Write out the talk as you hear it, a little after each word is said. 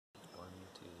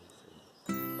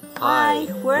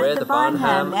Hi, we're the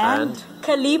Bonham and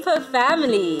Khalifa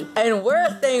family. And we're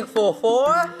thankful for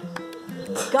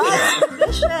God's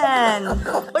provision.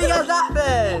 What you guys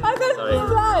laughing? I got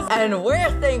flags. And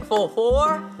we're thankful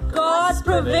for God's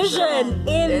provision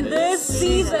in this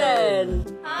season.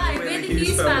 Hi, we're the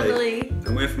Hughes family.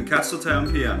 And we're from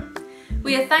Castletown PM.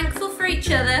 We are thankful for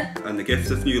each other And the gift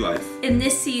of new life. in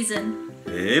this season.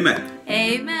 Amen.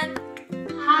 Amen.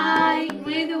 Hi,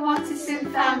 we're the Watterson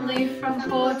family from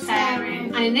Port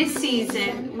Erin, and in this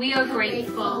season we are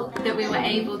grateful that we were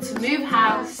able to move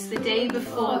house the day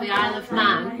before the Isle of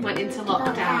Man went into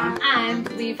lockdown, and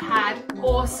we've had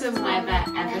awesome weather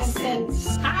ever since.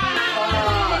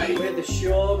 Hi, we're the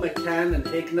Shaw, McCann and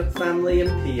Hicknap family in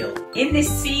Peel. In this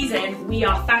season, we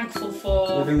are thankful for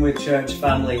Living with Church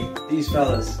family, these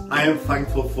fellas. I am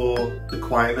thankful for the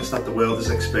quietness that the world is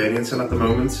experiencing at the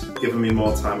moment, giving me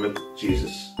more time with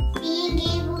Jesus. Being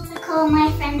able to call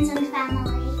my friends and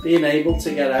family. Being able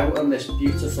to get out on this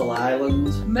beautiful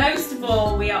island. most of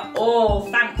all, we are all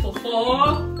thankful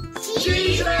for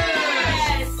Jesus!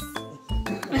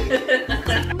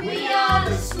 We are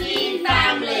the Swede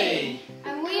family.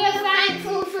 And we are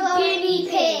thankful for guinea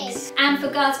pigs. And for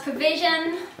God's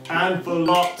provision. And for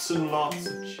lots and lots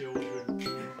of children.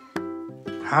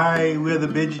 Hi, we're the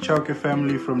Bejichoke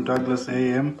family from Douglas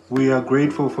AM. We are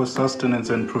grateful for sustenance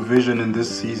and provision in this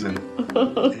season.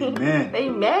 Amen.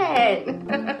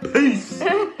 Amen. Peace.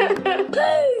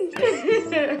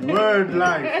 Word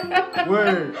life.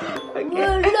 Word.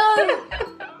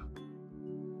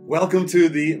 Welcome to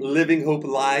the Living Hope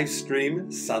live stream,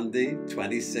 Sunday,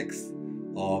 26th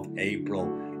of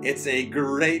April. It's a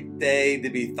great day to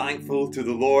be thankful to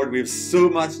the Lord. We have so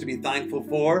much to be thankful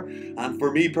for. And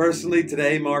for me personally,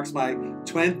 today marks my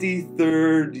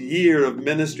 23rd year of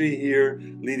ministry here,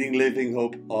 leading Living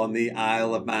Hope on the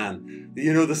Isle of Man.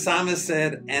 You know, the psalmist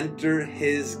said, enter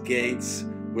his gates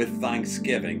with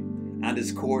thanksgiving and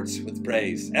his courts with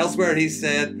praise. Elsewhere he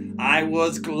said, I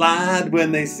was glad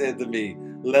when they said to me,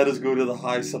 let us go to the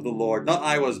house of the Lord. Not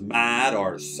I was mad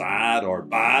or sad or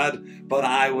bad, but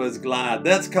I was glad.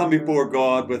 Let's come before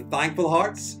God with thankful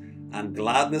hearts and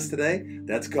gladness today.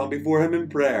 Let's come before him in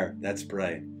prayer. Let's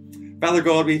pray. Father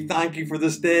God, we thank you for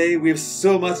this day. We have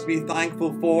so much to be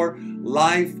thankful for.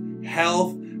 Life,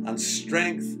 health, and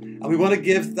strength. And we want to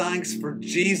give thanks for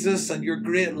Jesus and your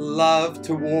great love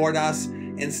toward us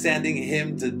in sending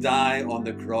him to die on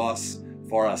the cross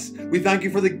for us. We thank you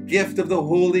for the gift of the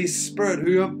Holy Spirit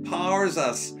who empowers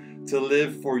us to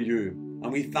live for you.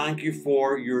 And we thank you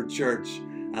for your church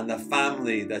and the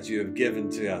family that you have given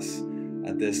to us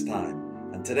at this time.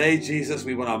 And today, Jesus,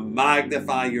 we want to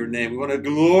magnify your name. We want to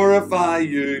glorify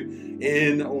you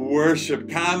in worship.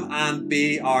 Come and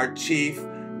be our chief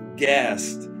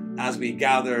guest as we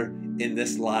gather in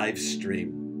this live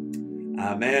stream.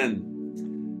 Amen.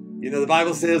 You know, the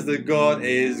Bible says that God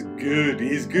is good.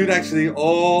 He's good actually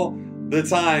all the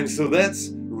time. So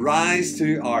let's rise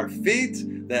to our feet.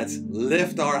 Let's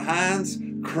lift our hands.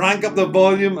 Crank up the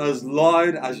volume as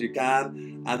loud as you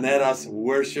can. And let us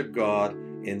worship God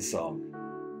in song.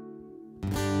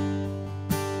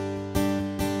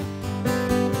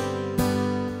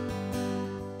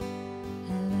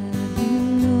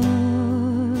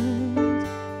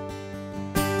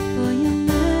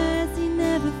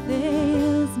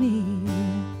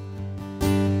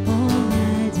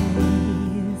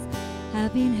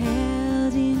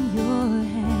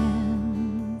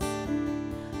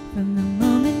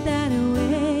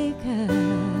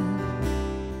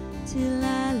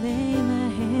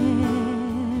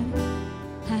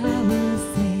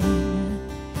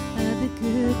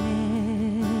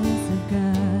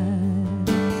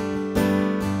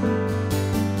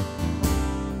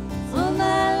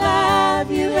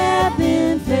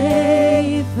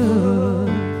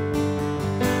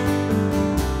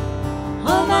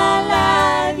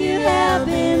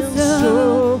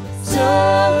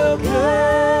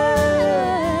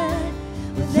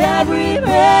 Every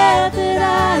breath that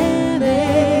I am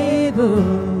able,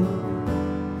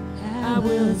 I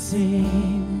will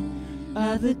sing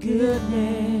of the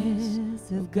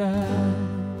goodness of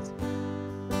God.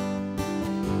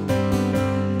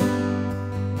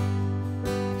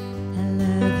 I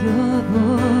love your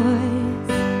voice.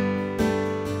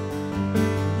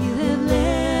 You have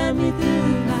led me through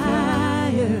the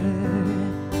fire.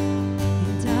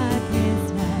 In darkest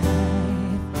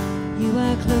night, you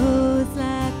are close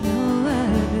like no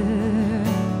other.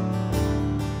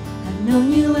 I've known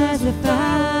you as a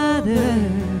father.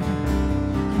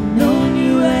 I've known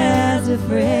you as a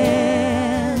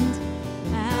friend.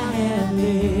 I have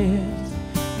lived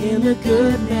in the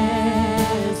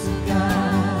goodness of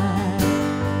God.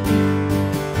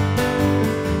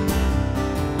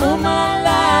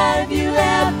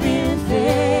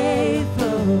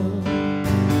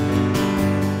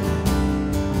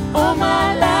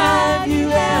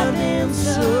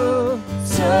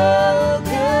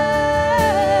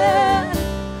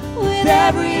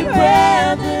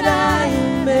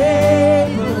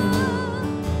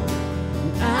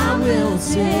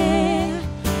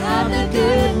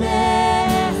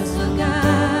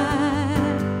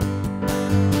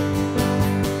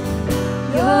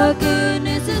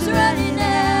 is running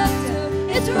after,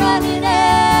 it's running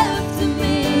after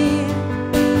me.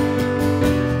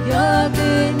 Your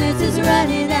goodness is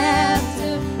running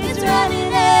after, it's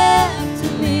running after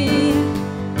me.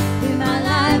 With my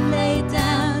life laid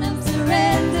down, I'm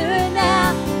surrendered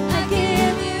now. I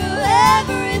give you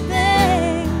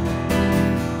everything.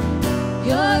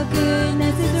 Your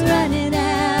goodness is running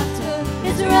after,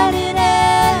 it's running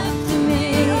after me.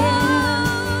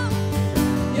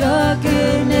 Your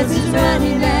goodness is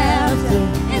running after,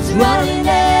 it's running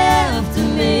after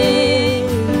me.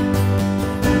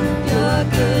 Your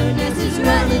goodness is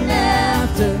running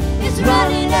after, it's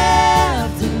running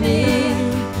after me.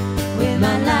 With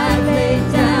my life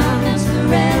laid down and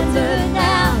surrendered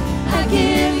now, I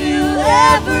give you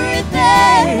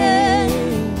everything.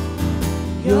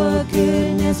 Your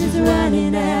goodness is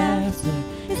running after,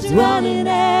 it's running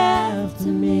after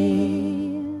me.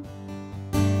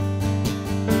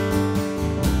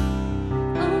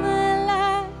 All my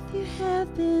life you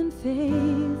have been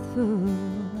faithful.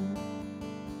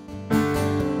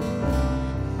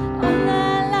 All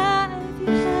my life you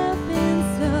have been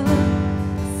so,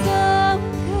 so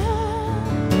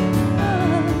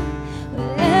good.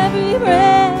 With every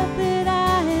breath that I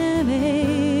am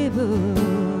able,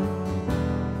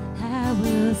 I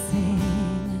will sing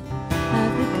of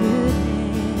the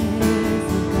goodness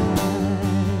of God.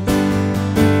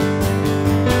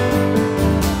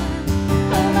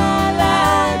 All my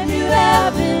life you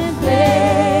have been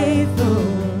faithful.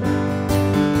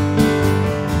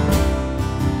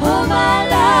 All my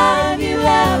life you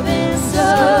have been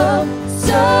so,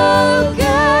 so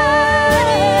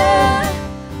good.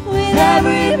 With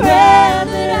every breath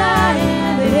that I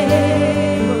am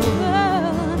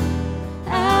able,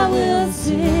 I will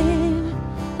sing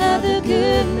of the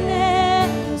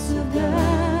goodness of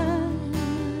God.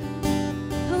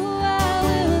 Oh, I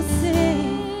will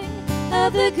sing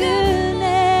of the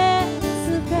goodness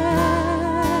of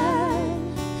God.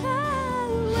 I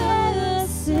will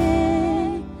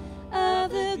sing of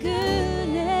the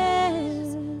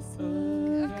goodness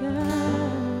of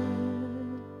God.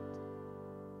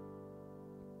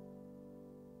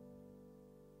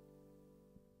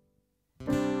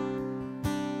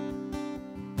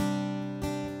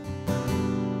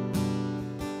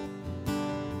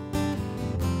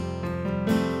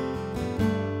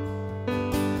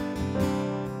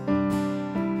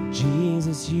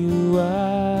 Jesus, you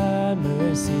are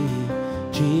mercy.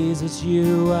 Jesus,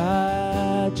 you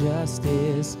are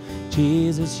justice.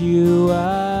 Jesus, you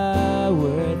are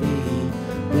worthy.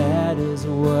 That is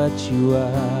what you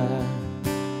are.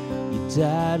 You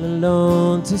died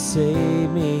alone to save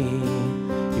me.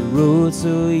 You rose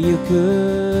so you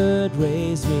could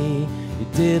raise me. You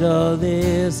did all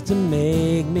this to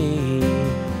make me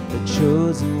a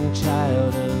chosen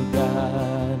child of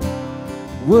God.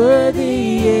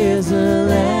 Worthy is the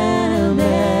Lamb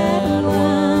that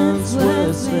once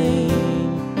was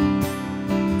slain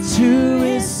to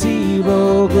receive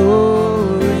all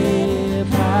glory,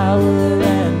 power,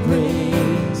 and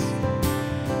praise.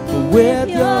 For with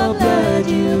your blood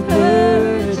you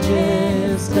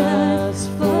purchased us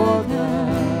for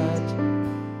God.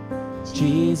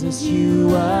 Jesus, you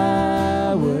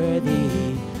are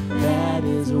worthy. That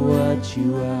is what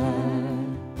you are.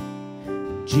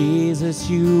 Jesus,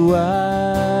 you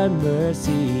are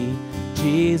mercy.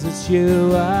 Jesus,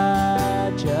 you are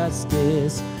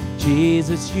justice.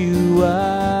 Jesus, you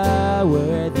are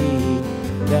worthy.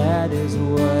 That is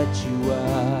what you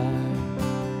are.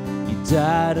 You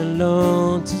died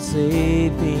alone to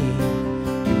save me.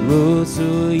 You rose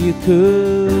so you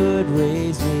could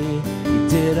raise me. You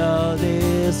did all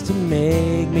this to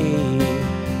make me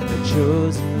a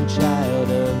chosen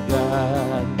child of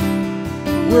God.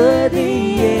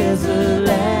 Worthy is the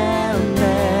Lamb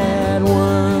that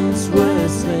once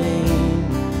was slain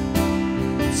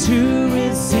to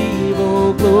receive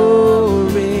all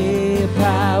glory,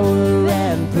 power,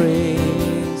 and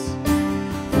praise.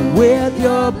 For with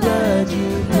your blood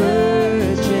you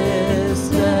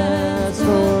purchased us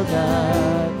for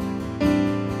God.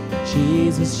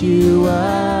 Jesus, you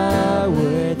are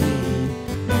worthy.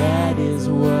 That is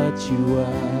what you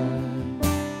are.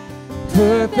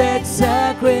 Perfect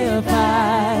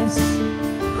sacrifice,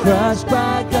 crushed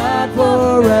by God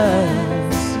for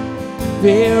us,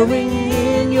 bearing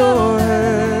in your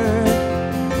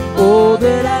hurt all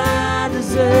that I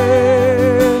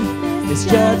deserve. Is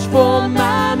judged for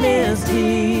my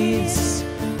misdeeds.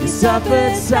 He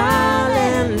suffered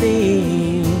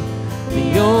silently,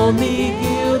 the only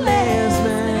guiltless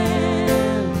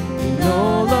man in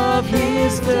all of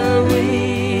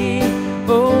history.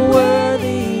 Oh,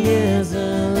 worthy is the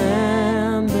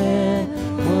Lamb that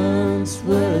once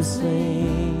was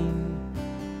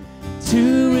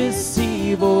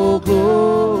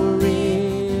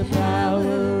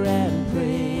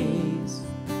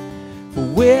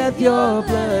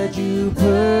what you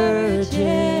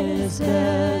purchased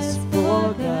us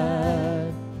for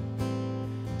God.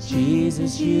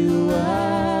 Jesus, you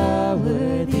are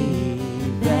worthy,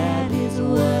 that is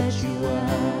what you are.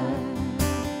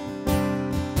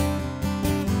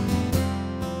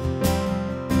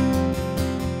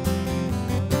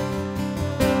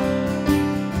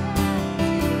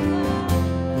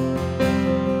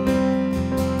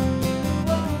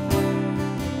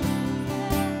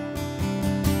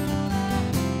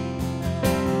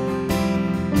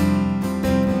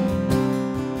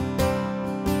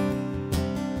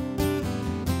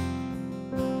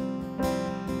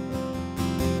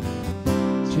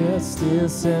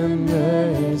 Justice and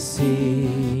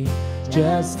mercy,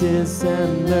 justice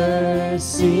and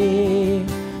mercy,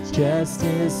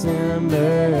 justice and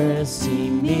mercy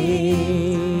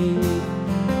me.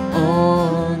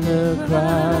 On the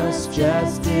cross,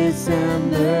 justice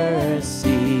and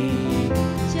mercy,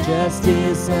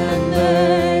 justice and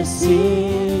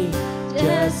mercy,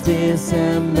 justice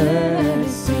and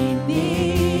mercy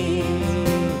me.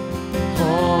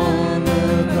 On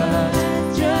the cross,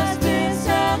 justice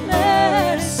and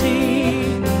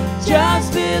mercy,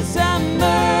 justice and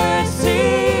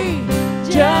mercy,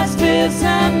 justice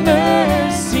and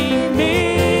mercy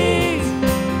me.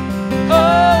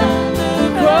 On the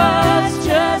cross,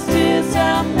 justice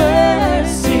and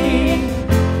mercy,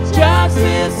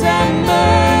 justice and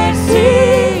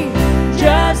mercy,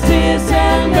 justice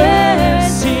and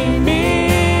mercy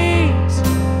meet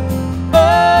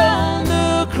on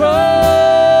the cross.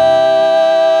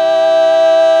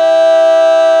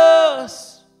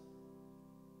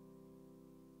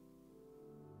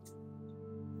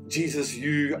 Jesus,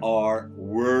 you are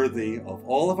worthy of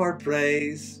all of our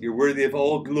praise. You're worthy of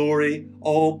all glory,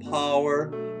 all power,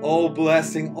 all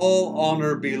blessing, all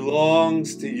honor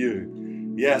belongs to you.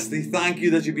 Yes, we thank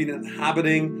you that you've been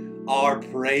inhabiting our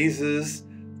praises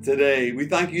today. We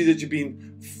thank you that you've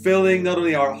been filling not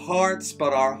only our hearts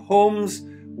but our homes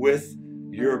with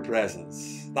your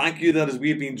presence. Thank you that as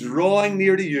we've been drawing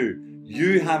near to you,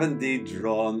 you have indeed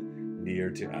drawn near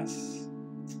to us.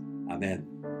 Amen.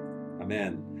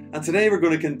 Amen. And today we're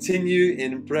going to continue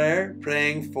in prayer,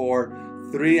 praying for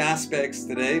three aspects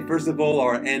today. First of all,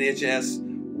 our NHS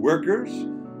workers.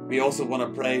 We also want to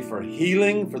pray for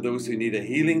healing for those who need a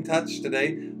healing touch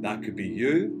today. That could be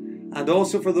you. And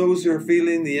also for those who are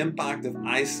feeling the impact of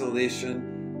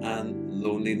isolation and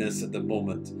loneliness at the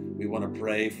moment. We want to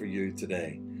pray for you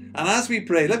today. And as we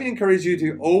pray, let me encourage you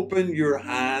to open your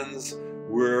hands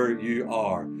where you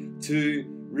are, to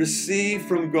receive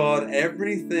from God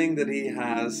everything that He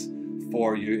has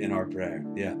for you in our prayer.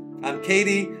 Yeah. And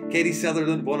Katie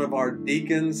Sutherland, one of our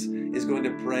deacons, is going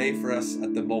to pray for us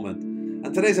at the moment.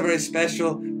 And today's a very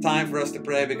special time for us to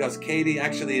pray because Katie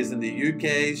actually is in the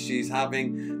UK. She's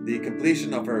having the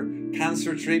completion of her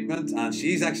cancer treatment and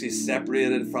she's actually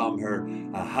separated from her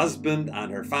husband and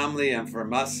her family and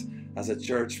from us as a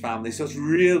church family. So it's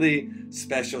really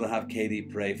special to have Katie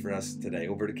pray for us today.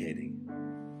 Over to Katie.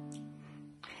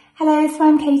 Hello, so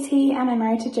I'm Katie and I'm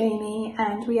married to Jamie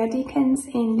and we are deacons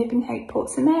in Living Hope, Port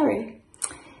St Mary.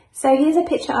 So here's a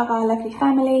picture of our lovely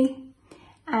family.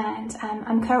 And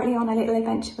I'm currently on a little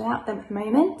adventure without them at the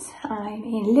moment. I'm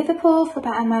in Liverpool for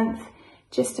about a month,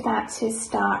 just about to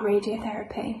start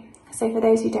radiotherapy. So for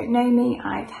those who don't know me,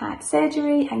 I've had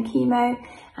surgery and chemo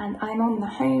and I'm on the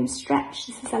home stretch.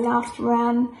 This is the last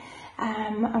run.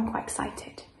 I'm quite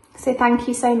excited. So thank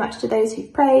you so much to those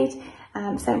who've prayed.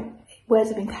 So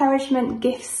words of encouragement,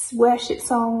 gifts, worship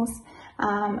songs.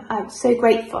 I'm so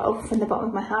grateful from the bottom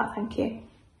of my heart. Thank you.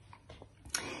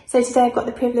 So today I've got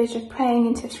the privilege of praying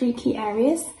into three key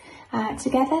areas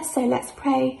together. So let's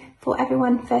pray for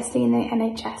everyone firstly in the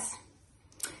NHS.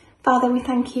 Father, we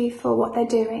thank you for what they're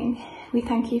doing. We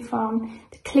thank you from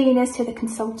the cleaners to the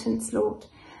consultants, Lord.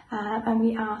 And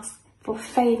we ask for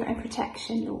favour and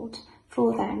protection, Lord,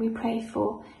 for them. We pray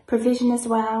for provision as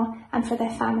well and for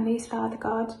their families, Father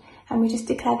God. And we just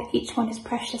declare that each one is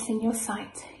precious in your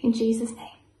sight. In Jesus'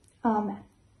 name, amen.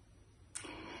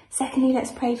 Secondly,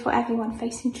 let's pray for everyone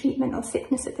facing treatment or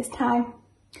sickness at this time.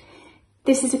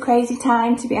 This is a crazy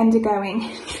time to be undergoing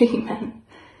treatment.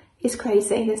 It's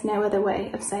crazy, there's no other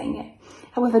way of saying it.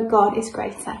 However, God is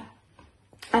greater.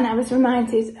 And I was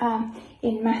reminded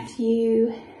in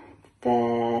Matthew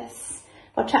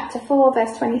chapter 4,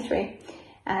 verse 23.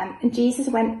 And Jesus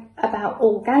went about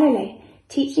all Galilee,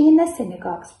 teaching in their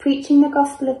synagogues, preaching the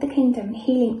gospel of the kingdom, and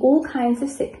healing all kinds of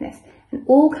sickness and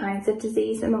all kinds of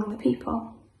disease among the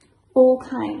people. All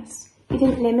kinds. He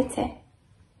didn't limit it.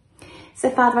 So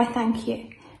Father, I thank you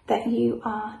that you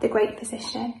are the great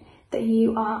physician, that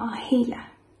you are our healer,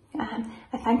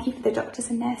 I thank you for the doctors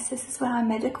and nurses as well, and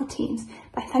medical teams.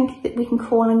 But I thank you that we can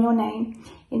call on your name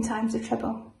in times of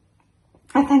trouble.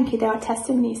 I thank you there are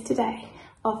testimonies today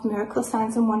of miracles,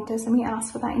 signs and wonders, and we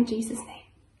ask for that in Jesus' name.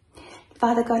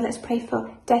 Father God, let's pray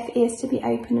for deaf ears to be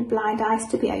open and blind eyes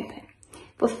to be open,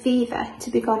 for fever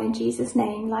to be gone in Jesus'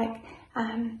 name, like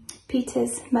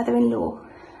Peter's mother-in-law.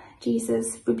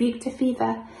 Jesus rebuked a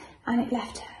fever and it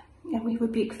left her. And we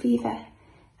rebuke fever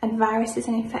and viruses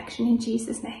and infection in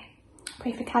Jesus' name. I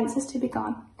pray for cancers to be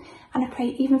gone. And I pray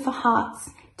even for hearts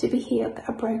to be healed that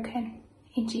are broken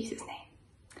in Jesus'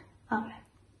 name. Amen.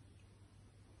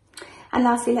 And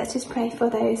lastly, let's just pray for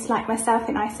those like myself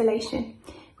in isolation,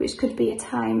 which could be a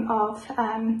time of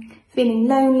feeling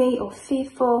lonely or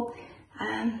fearful.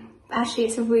 Actually,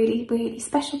 it's a really, really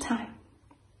special time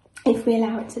if we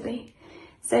allow it to be.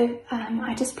 So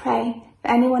I just pray for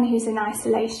anyone who's in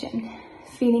isolation,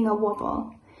 feeling a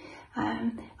wobble.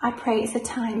 I pray it's a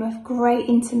time of great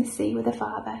intimacy with the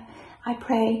Father. I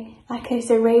pray like it's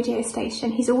a radio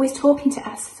station. He's always talking to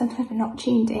us. Sometimes we're not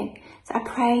tuned in. So I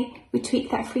pray we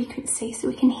tweak that frequency so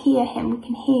we can hear him. We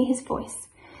can hear his voice.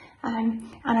 And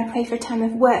I pray for a time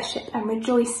of worship and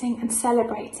rejoicing and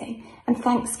celebrating and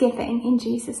thanksgiving in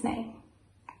Jesus' name.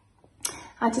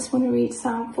 I just want to read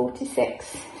Psalm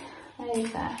 46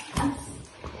 over us.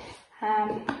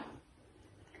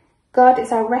 God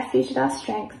is our refuge and our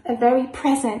strength, a very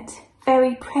present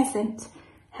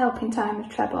help in time of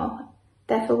trouble.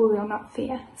 Therefore we will not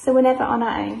fear. So we're never on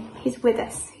our own. He's with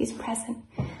us. He's present.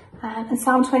 And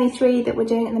Psalm 23 that we're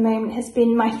doing at the moment has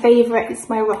been my favourite. It's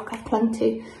my rock I've clung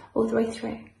to all the way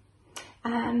through.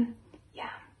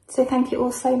 So thank you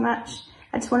all so much.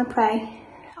 I just want to pray.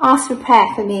 Ask for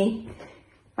prayer for me.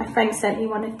 My friend sent me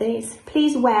one of these.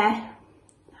 Please I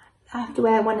have to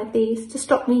wear one of these to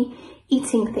stop me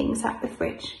eating things out the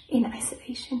fridge in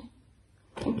isolation.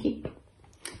 Thank you.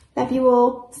 Love you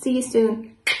all. See you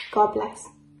soon. God bless.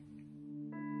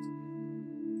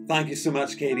 Thank you so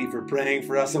much, Katie, for praying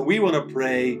for us. And we want to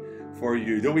pray for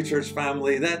you. Don't we, church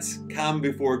family? Let's come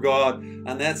before God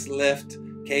and let's lift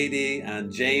Katie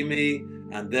and Jamie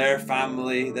and their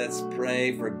family. Let's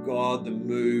pray for God to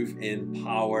move in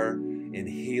power, in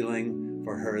healing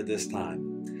for her this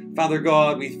time. Father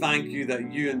God, we thank you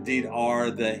that you indeed are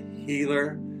the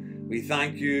healer. We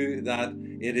thank you that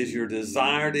it is your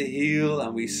desire to heal,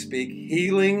 and we speak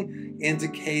healing into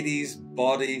Katie's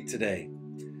body today.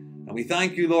 And we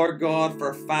thank you, Lord God,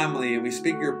 for family, and we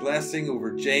speak your blessing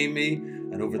over Jamie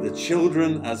and over the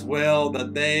children as well,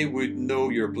 that they would know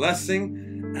your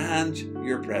blessing and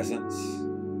your presence.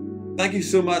 Thank you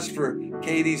so much for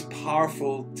Katie's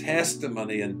powerful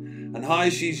testimony and how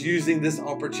she's using this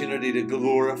opportunity to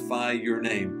glorify your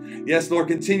name. Yes, Lord,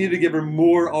 continue to give her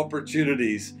more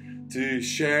opportunities to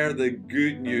share the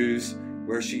good news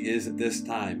where she is at this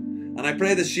time. And I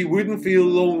pray that she wouldn't feel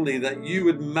lonely, that you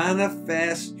would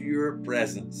manifest your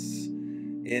presence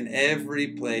in every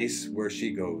place where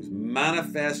she goes.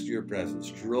 Manifest your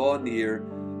presence. Draw near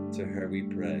to her, we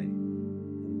pray.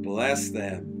 And bless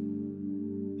them.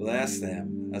 Bless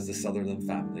them as the Sutherland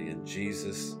family. In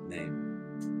Jesus' name.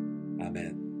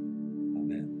 Amen.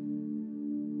 Amen.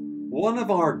 One of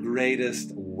our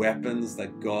greatest weapons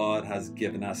that God has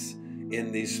given us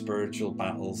in these spiritual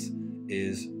battles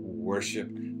is worship.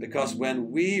 Because when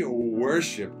we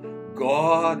worship,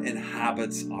 God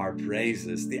inhabits our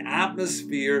praises. The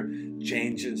atmosphere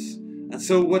changes. And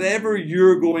so whatever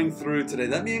you're going through today,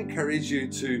 let me encourage you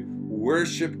to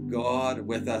worship God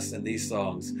with us in these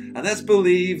songs. And let's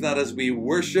believe that as we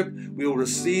worship, we will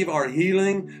receive our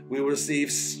healing, we will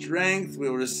receive strength, we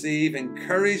will receive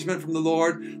encouragement from the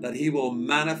Lord, that He will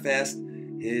manifest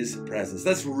His presence.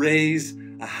 Let's raise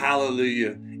a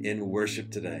hallelujah in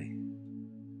worship today.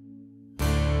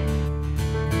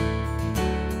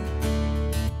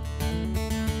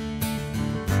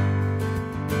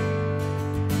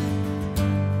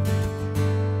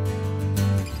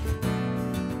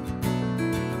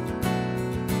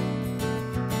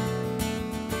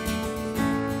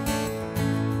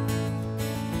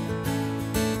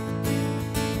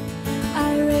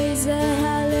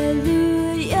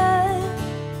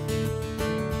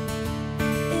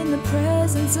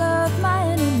 Of my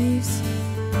enemies,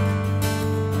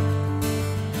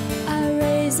 I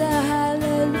raise a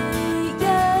hallelujah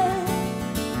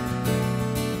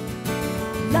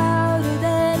louder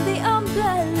than the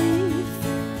unbelief.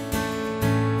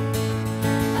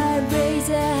 I raise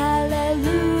a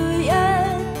hallelujah.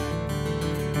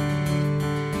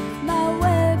 My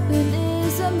weapon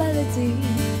is a melody.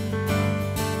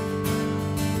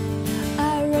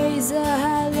 I raise a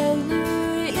hallelujah.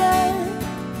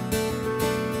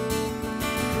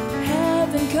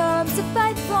 Comes to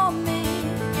fight for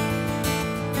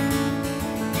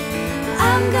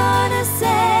I'm gonna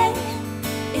sing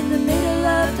in the middle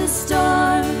of the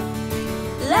storm.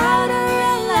 Louder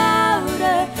and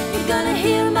louder, you're gonna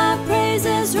hear my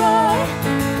praises roar.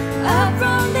 Up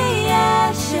from the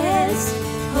ashes,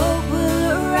 hope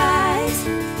will arise.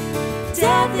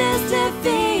 Death is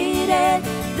defeated,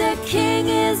 the King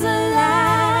is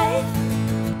alive.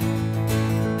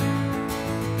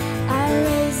 I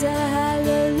raise a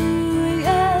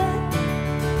hallelujah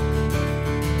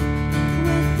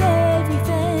with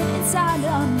everything inside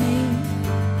of me.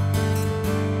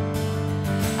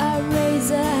 I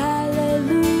raise a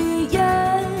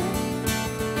hallelujah.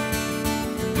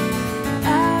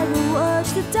 I will watch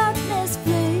the darkness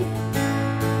flee.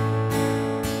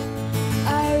 I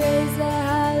raise a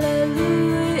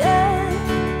hallelujah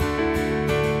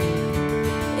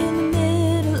in the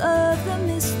middle of the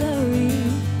mystery.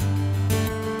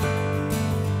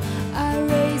 I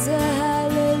raise a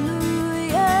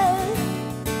hallelujah.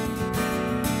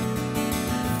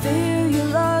 Fear you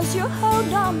lost your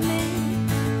hold on me.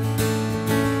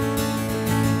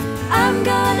 I'm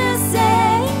gonna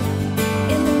sing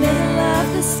in the middle of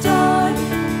the storm.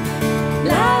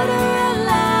 Louder and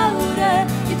louder,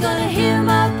 you're gonna hear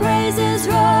my praises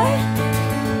roar.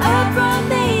 Up from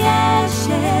the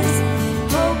ashes,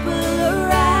 hope will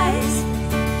arise.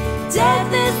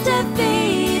 Death is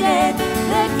defeated,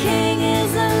 the King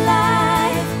is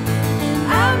alive. And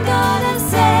I'm gonna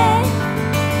sing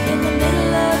in the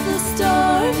middle of the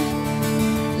storm.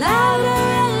 Louder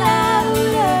and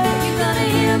louder, you're gonna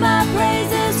hear my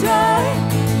praises roar.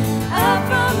 Up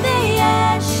from the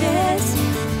ashes,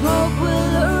 hope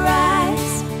will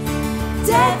arise.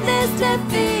 Death is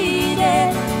defeated,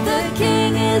 the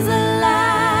King is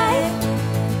alive.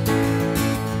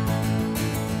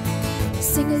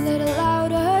 Sing a little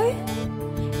louder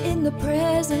in the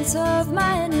presence of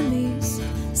my enemies.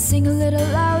 Sing a little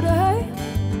louder,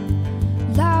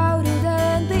 louder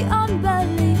than the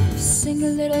unbelief. Sing a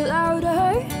little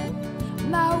louder,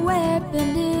 my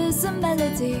weapon is a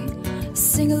melody.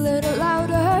 Sing a little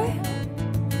louder,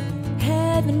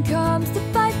 heaven comes to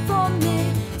fight for me.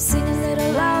 Sing a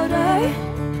little louder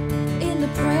in the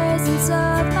presence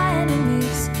of my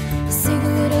enemies. Sing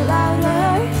a little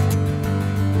louder,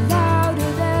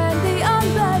 louder than the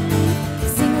unbelief.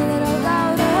 Sing a little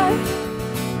louder,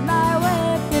 my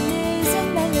weapon is a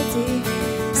melody.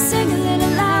 Sing a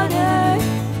little louder,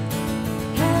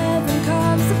 heaven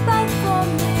comes to fight for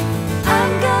me.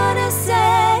 I'm gonna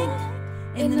sing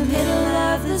in the middle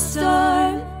of the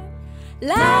storm.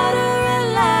 Louder and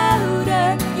louder,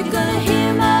 you're gonna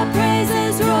hear my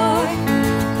praises roar.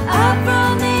 Up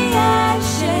from the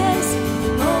ashes,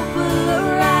 hope will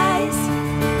arise.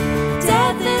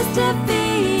 Death is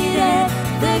defeated,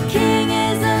 the King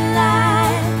is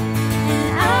alive. And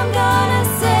I'm gonna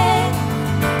sing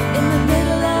in the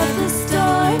middle of the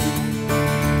storm.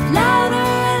 Louder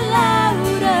and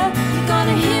louder, you're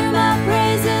gonna hear my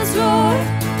praises roar.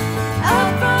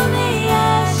 Up from the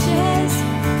ashes,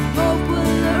 hope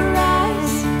will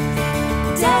arise.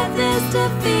 Death is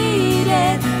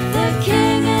defeated, the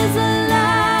King is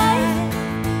alive.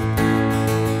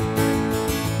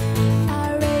 I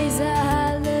raise a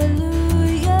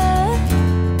hallelujah.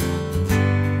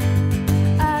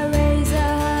 I raise a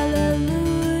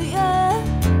hallelujah.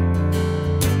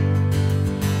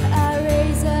 I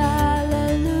raise a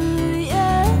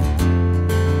hallelujah.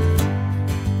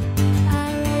 I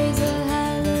raise a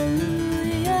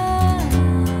hallelujah.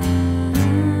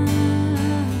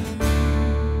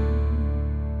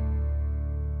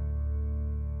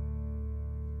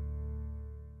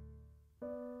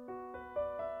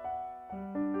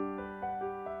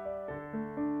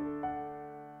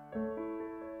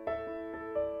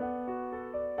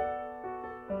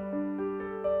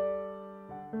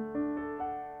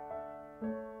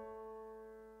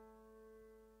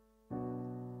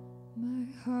 My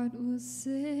heart will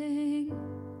sing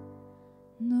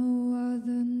no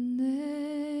other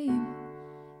name.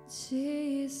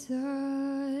 Jesus,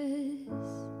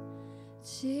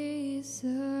 Jesus.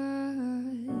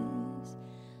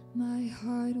 My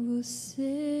heart will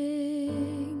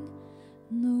sing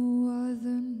no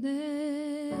other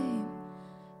name.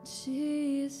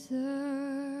 Jesus,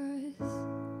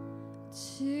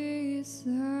 Jesus.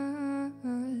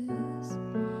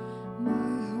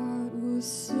 My heart will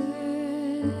sing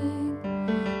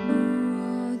no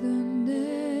other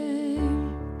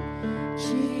name.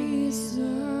 Jesus,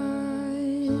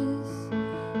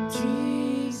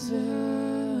 Jesus.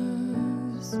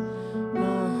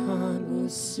 My heart will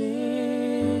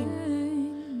sing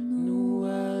no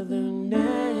other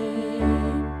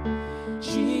name.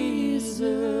 Jesus,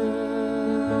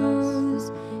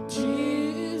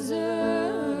 Jesus.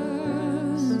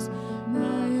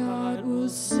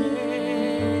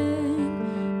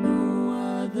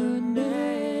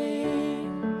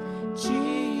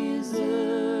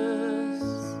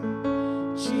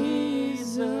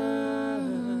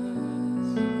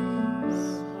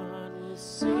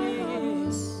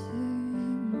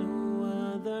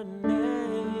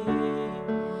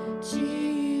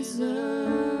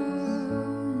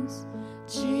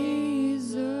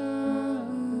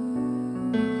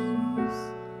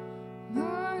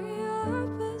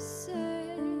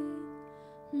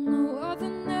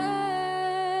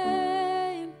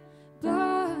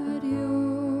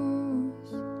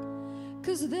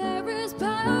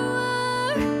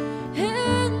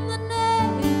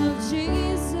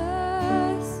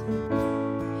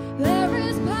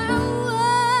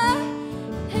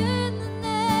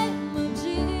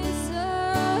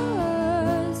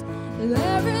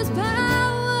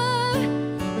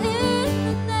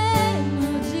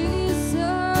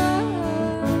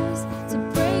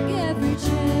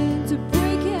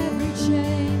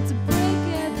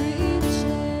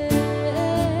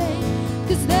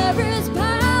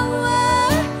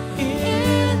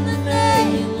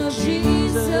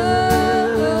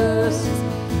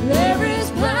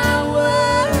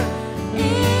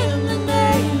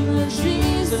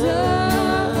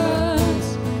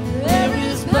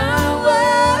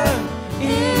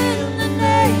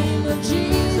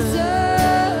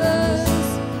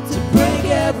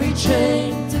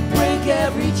 chain, to break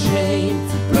every chain,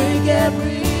 to break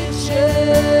every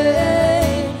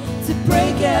chain, to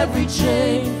break every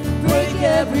chain, break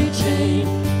every chain,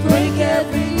 break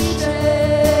every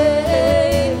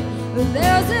chain.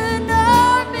 There's an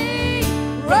army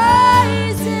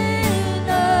rising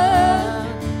up.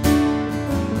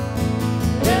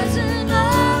 There's an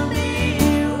army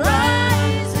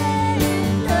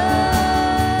rising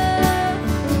up.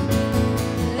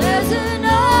 There's an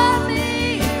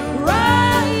army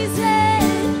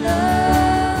rising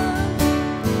up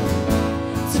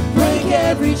to break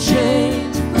every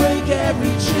chain, to break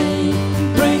every chain,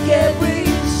 break every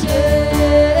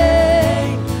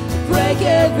chain, to break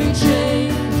every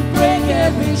chain, to break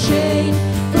every chain,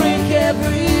 break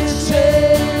every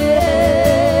chain.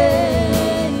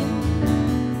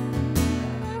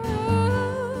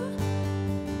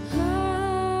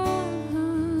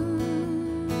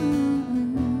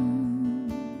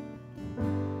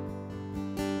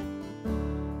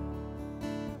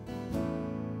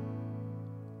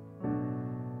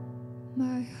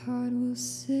 My heart will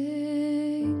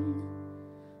sing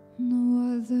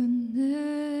no other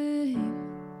name,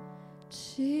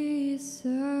 Jesus,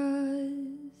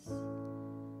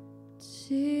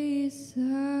 Jesus.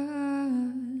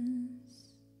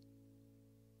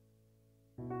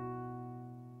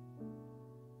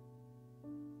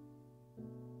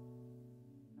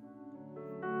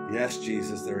 Yes,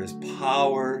 Jesus, there is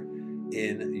power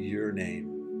in your name.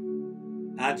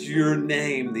 At your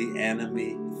name, the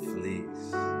enemy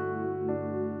flees.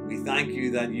 We thank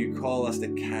you that you call us to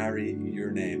carry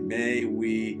your name. May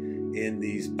we, in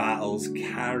these battles,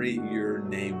 carry your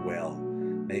name well.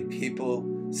 May people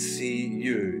see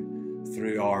you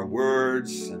through our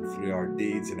words and through our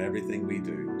deeds and everything we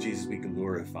do. Jesus, we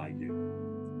glorify you.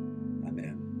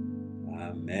 Amen.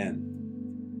 Amen.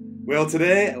 Well,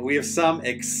 today we have some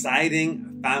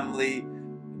exciting family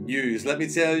news. Let me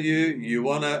tell you, you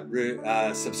want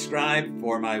to subscribe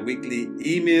for my weekly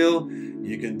email.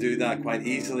 You can do that quite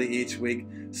easily each week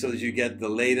so that you get the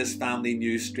latest family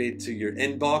news straight to your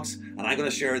inbox. And I'm going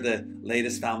to share the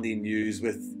latest family news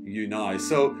with you now.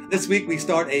 So this week we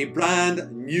start a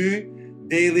brand new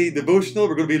daily devotional.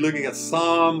 We're going to be looking at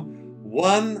Psalm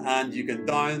 1, and you can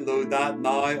download that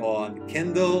now on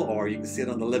Kindle, or you can see it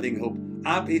on the Living Hope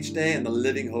app each day and the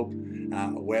Living Hope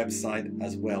website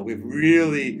as well. We've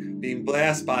really been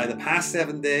blessed by the past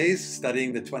 7 days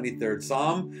studying the 23rd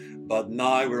Psalm, but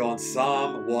now we're on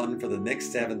Psalm 1 for the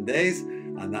next 7 days,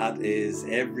 and that is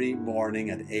every morning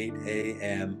at 8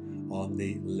 a.m. on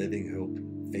the Living Hope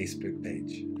Facebook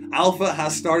page. Alpha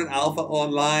has started Alpha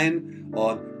Online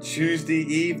on Tuesday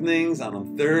evenings and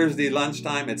on Thursday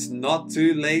lunchtime. It's not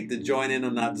too late to join in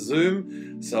on that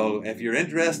Zoom. So if you're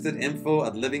interested, info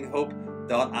at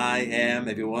livinghope.im.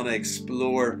 If you want to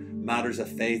explore matters of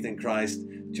faith in Christ,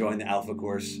 join the Alpha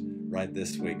course right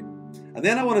this week. And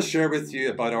then I want to share with you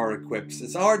about our equips.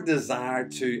 It's our desire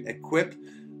to equip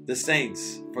the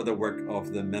saints for the work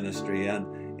of the ministry.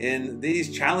 And in these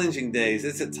challenging days,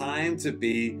 it's a time to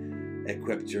be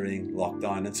equipped during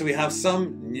lockdown. And so we have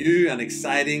some new and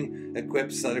exciting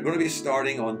equips that are going to be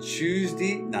starting on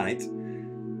Tuesday night,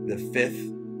 the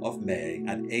 5th of May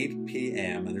at 8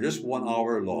 p.m. and they're just 1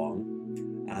 hour long,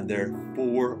 and they're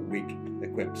 4-week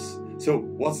equips. So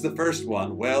what's the first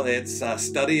one? Well, it's a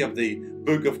study of the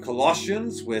book of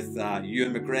Colossians with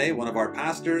Ewan McRae, one of our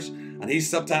pastors, and he's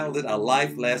subtitled it A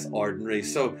Life Less Ordinary.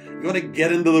 So if you want to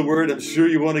get into the Word, I'm sure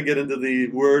you want to get into the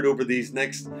Word over these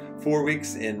next 4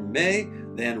 weeks in May,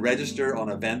 then register on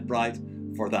Eventbrite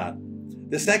for that.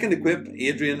 The second equip,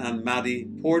 Adrian and Maddie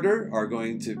Porter are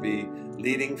going to be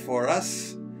leading for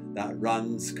us. That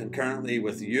runs concurrently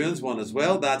with Ewan's one as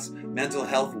well. That's Mental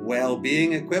Health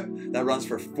Wellbeing Equip. That runs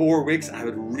for 4 weeks. I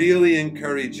would really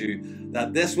encourage you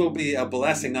that this will be a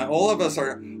blessing. Now, all of us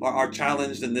are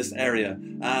challenged in this area,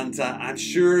 and I'm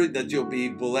sure that you'll be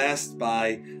blessed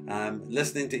by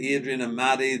listening to Adrian and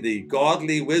Maddie, the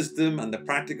godly wisdom and the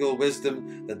practical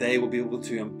wisdom that they will be able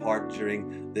to impart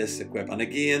during this equip. And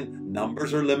again,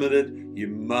 numbers are limited. You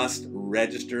must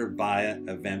register via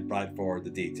Eventbrite for the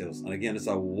details. And again, it's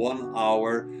a 1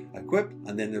 hour equip,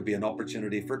 and then there'll be an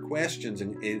opportunity for questions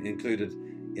included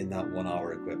in that 1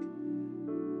 hour equip.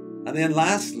 And then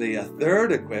lastly, a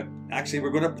third equip, actually we're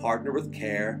going to partner with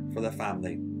Care for the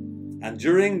Family. And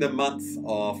during the month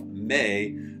of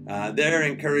May, they're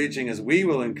encouraging, as we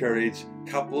will encourage,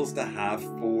 couples to have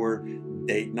 4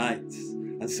 date nights.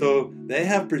 And so they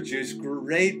have produced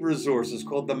great resources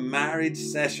called the Marriage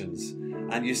Sessions.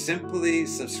 And you simply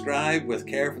subscribe with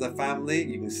Care for the Family.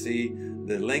 You can see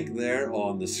the link there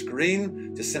on the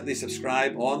screen. Just simply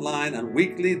subscribe online, and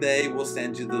weekly they will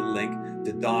send you the link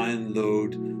to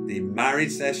download the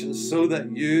marriage sessions, so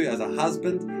that you as a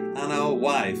husband and a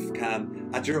wife can,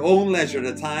 at your own leisure, at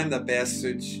a time that best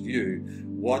suits you,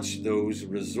 watch those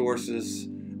resources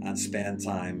and spend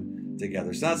time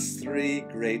together. So that's 3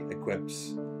 great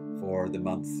equips for the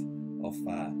month of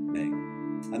May.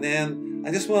 And then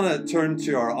I just want to turn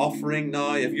to our offering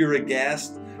now. If you're a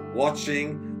guest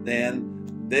watching, then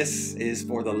this is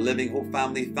for the Living Hope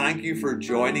family. Thank you for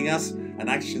joining us, and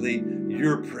actually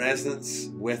your presence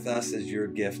with us is your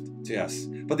gift to us.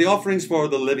 But the offering's for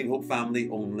the Living Hope family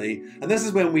only, and this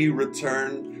is when we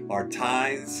return our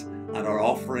tithes and our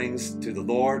offerings to the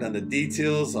Lord, and the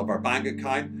details of our bank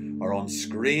account are on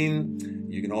screen.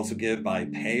 You can also give by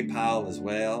PayPal as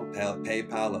well,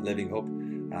 PayPal at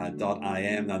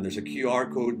livinghope.im, and there's a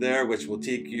QR code there which will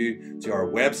take you to our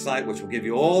website, which will give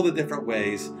you all the different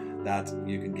ways that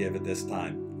you can give at this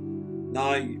time.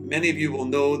 Now, many of you will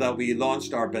know that we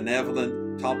launched our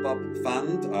benevolent top-up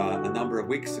fund a number of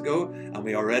weeks ago, and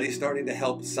we are already starting to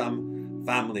help some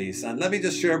families. And let me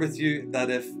just share with you that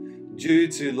if due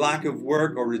to lack of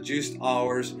work or reduced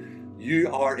hours, you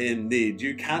are in need,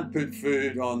 you can't put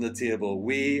food on the table,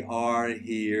 we are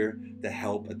here to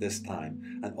help at this time.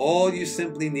 And all you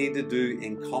simply need to do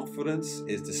in confidence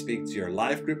is to speak to your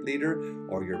life group leader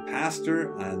or your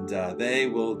pastor, and they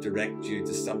will direct you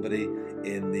to somebody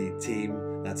in the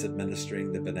team that's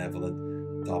administering the benevolent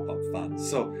top-up fund.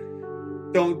 So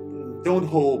don't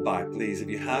hold back, please. If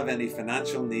you have any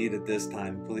financial need at this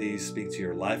time, please speak to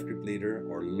your life group leader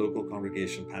or local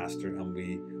congregation pastor, and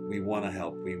we want to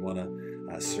help. We want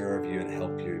to serve you and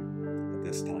help you at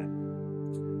this time.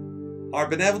 Our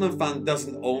benevolent fund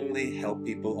doesn't only help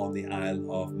people on the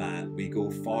Isle of Man. We go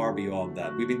far beyond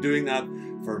that. We've been doing that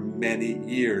for many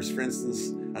years. For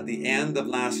instance, at the end of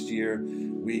last year,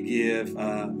 we give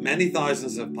many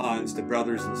thousands of pounds to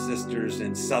brothers and sisters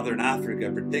in southern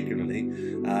Africa, particularly,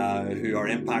 who are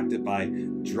impacted by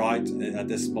drought at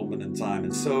this moment in time.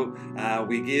 And so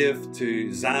we give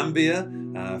to Zambia,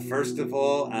 first of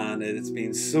all, and it's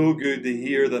been so good to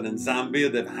hear that in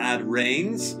Zambia they've had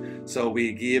rains. So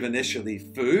we gave initially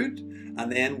food,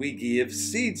 and then we gave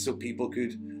seeds so people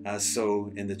could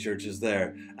sow in the churches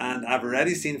there. And I've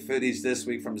already seen footage this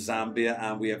week from Zambia,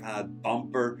 and we have had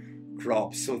bumper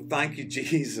crops. So thank you,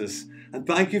 Jesus, and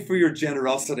thank you for your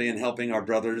generosity in helping our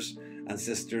brothers and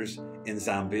sisters in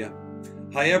Zambia.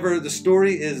 However, the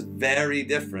story is very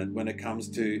different when it comes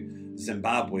to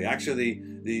Zimbabwe. Actually,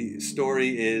 the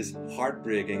story is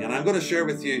heartbreaking, and I'm going to share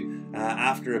with you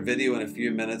after a video in a few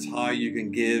minutes how you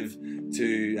can give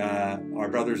to our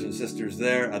brothers and sisters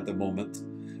there at the moment.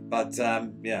 But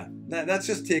yeah, let's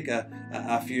just take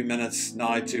a few minutes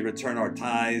now to return our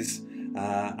tithes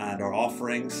and our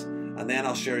offerings, and then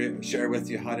I'll share with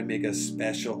you how to make a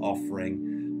special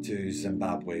offering to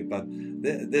Zimbabwe. But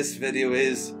this video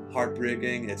is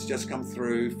heartbreaking. It's just come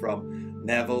through from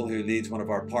Neville, who leads one of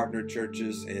our partner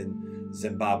churches in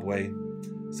Zimbabwe.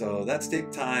 So let's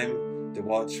take time to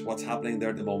watch what's happening there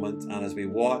at the moment, and as we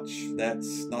watch,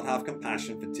 let's not have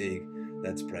compassion fatigue.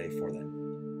 Let's pray for them.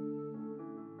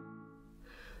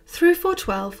 Through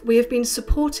 412, we have been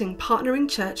supporting partnering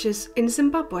churches in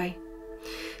Zimbabwe.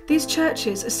 These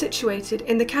churches are situated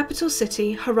in the capital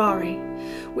city, Harare,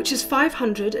 which is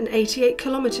 588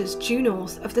 kilometres due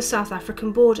north of the South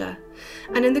African border,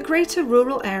 and in the greater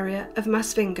rural area of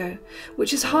Masvingo,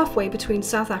 which is halfway between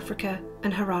South Africa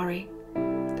and Harare.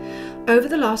 Over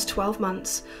the last 12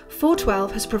 months,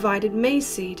 412 has provided maize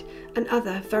seed and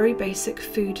other very basic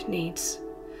food needs.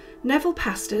 Neville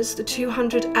pastors the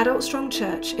 200 adult-strong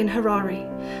church in Harare,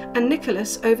 and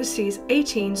Nicholas oversees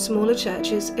 18 smaller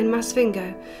churches in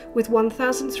Masvingo with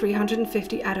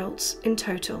 1,350 adults in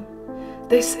total.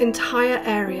 This entire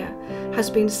area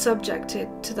has been subjected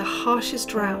to the harshest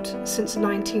drought since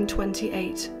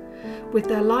 1928, with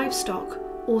their livestock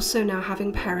also now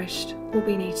having perished or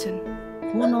been eaten.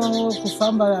 Kuno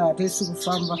kufamba atesi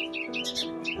kufamba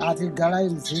atigara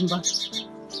mzimba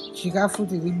chikafu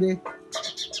tiribe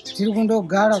tiri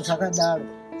kundogara zvakadaro.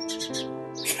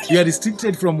 We are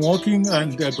restricted from walking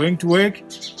and going to work,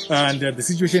 and the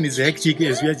situation is hectic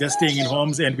as we are just staying in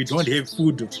homes and we don't have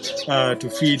food to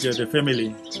feed the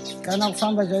family. Kana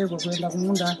kufamba chaiko kuenda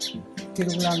kumunda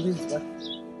tiri kurambidzwa,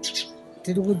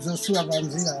 tiri kudzosiwa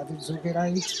panzira,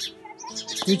 hatidzokerai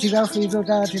tichikafu icho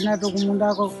tinato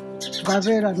kumundako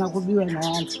tikapera nakubiwa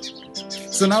navantu.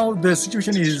 So now the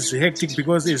situation is hectic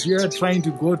because as we are trying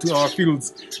to go to our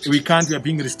fields, we can't, we are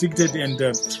being restricted, and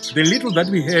the little that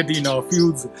we had in our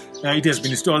fields, it has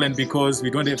been stolen because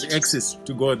we don't have access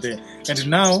to go there. And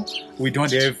now we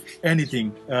don't have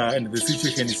anything, and the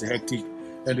situation is hectic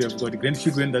and we have got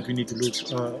grandchildren that we need to look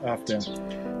after.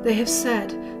 They have said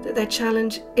that their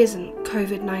challenge isn't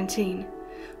COVID-19,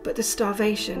 but the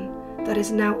starvation that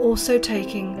is now also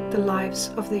taking the lives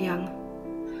of the young.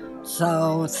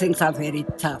 So things are very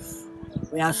tough.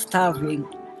 We are starving.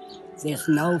 There's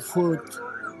no food.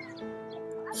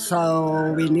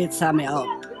 So we need some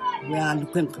help. We are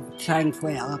trying for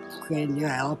help. Can you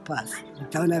help us? We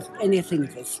don't have anything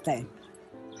this time.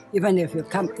 Even if you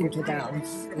come into the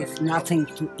house, there's nothing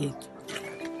to eat.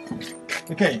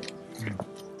 Okay.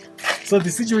 So the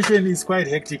situation is quite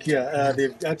hectic here.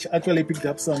 They've actually picked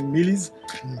up some mealies,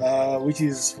 which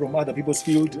is from other people's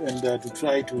field, and to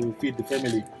try to feed the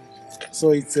family.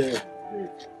 So it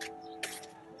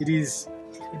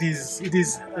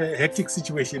is a hectic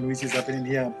situation which is happening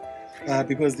here,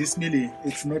 because this mealie,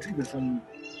 it's not even from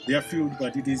their field,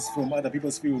 but it is from other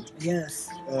people's field. Yes.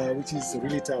 Which is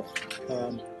really tough.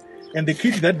 And the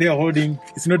kid that they are holding,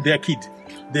 it's not their kid.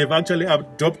 They've actually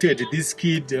adopted this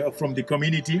kid from the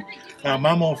community.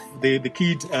 Mom of the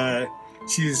kid,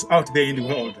 she's out there in the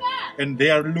world, and they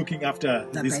are looking after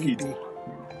this kid.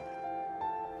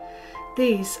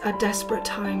 These are desperate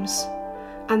times,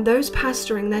 and those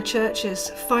pastoring their churches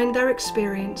find their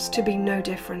experience to be no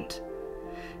different.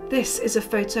 This is a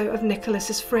photo of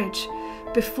Nicholas's fridge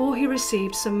before he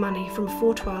received some money from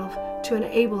 412 to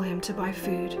enable him to buy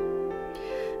food.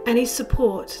 Any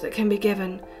support that can be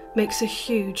given makes a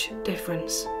huge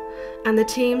difference, and the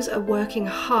teams are working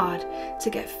hard to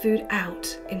get food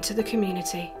out into the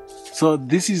community. So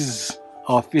this is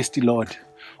our first lot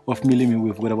of mealie meal.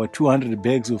 We've got about 200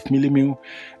 bags of mealie meal,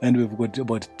 and we've got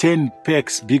about 10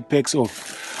 packs, big packs of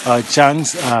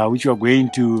chunks, which we are going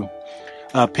to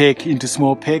pack into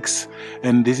small packs.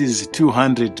 And this is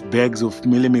 200 bags of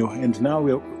mealie meal. And now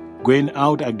we're going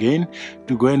out again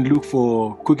to go and look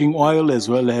for cooking oil as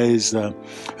well as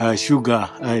sugar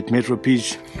at Metro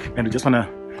Peach. And we just want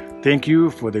to thank you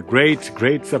for the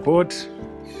great support.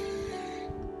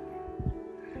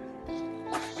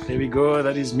 There we go,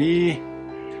 that is me.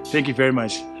 Thank you very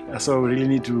much. So we really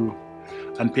need to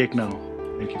unpack now.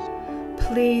 Thank you.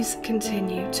 Please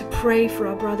continue to pray for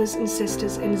our brothers and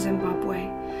sisters in Zimbabwe,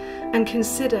 and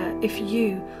consider if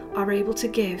you are able to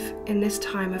give in this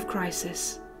time of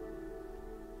crisis.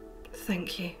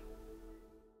 Thank you.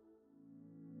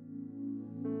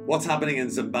 What's happening in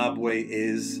Zimbabwe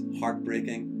is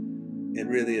heartbreaking. It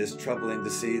really is troubling to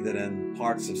see that in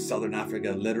parts of southern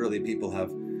Africa, literally people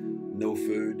have no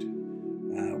food.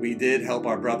 We did help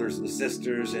our brothers and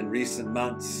sisters in recent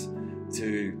months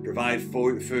to provide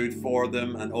food for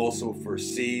them and also for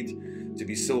seed to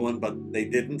be sown, but they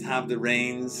didn't have the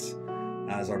rains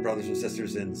as our brothers and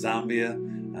sisters in Zambia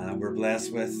were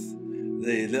blessed with.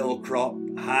 The little crop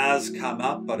has come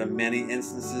up, but in many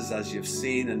instances, as you've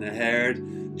seen and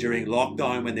heard, during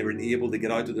lockdown when they were able to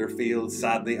get out of their fields,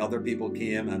 sadly other people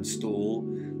came and stole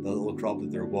the little crop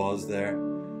that there was there.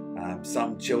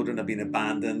 Some children have been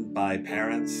abandoned by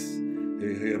parents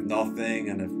who have nothing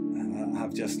and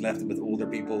have just left them with older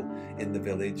people in the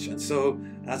village. And so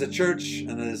as a church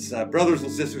and as brothers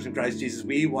and sisters in Christ Jesus,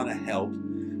 we want to help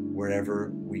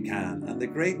wherever we can. And the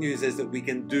great news is that we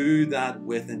can do that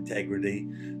with integrity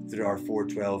through our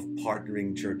 412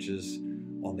 partnering churches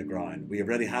on the ground. We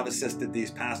already have assisted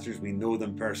these pastors. We know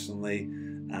them personally,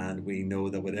 and we know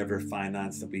that whatever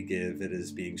finance that we give, it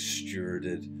is being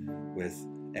stewarded with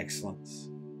excellence.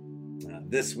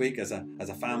 This week as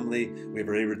a family, we've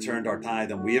already returned our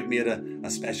tithe, and we have made a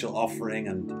special offering,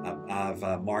 and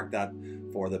I've marked that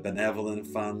for the benevolent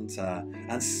fund,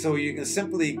 and so you can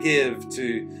simply give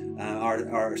to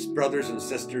our brothers and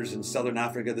sisters in southern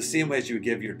Africa the same way as you would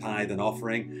give your tithe and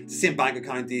offering. Same bank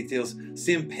account details,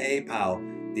 same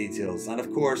PayPal details, and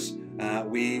of course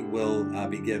we will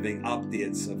be giving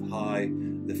updates of how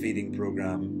the feeding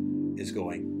program is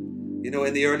going. You know,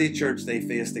 in the early church they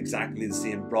faced exactly the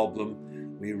same problem.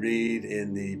 We read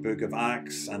in the book of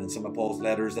Acts and in some of Paul's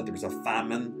letters that there was a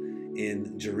famine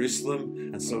in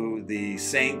Jerusalem, and so the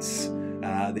saints,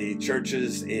 the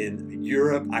churches in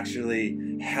Europe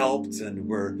actually helped and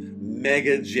were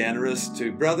mega generous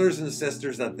to brothers and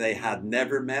sisters that they had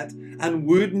never met and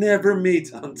would never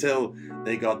meet until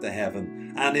they got to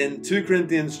heaven. And in 2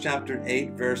 Corinthians chapter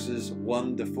 8 verses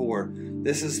 1 to 4,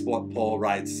 this is what Paul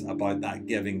writes about that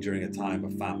giving during a time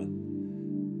of famine.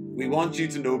 We want you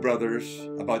to know, brothers,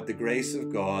 about the grace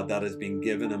of God that has been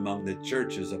given among the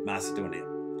churches of Macedonia.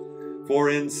 For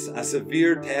in a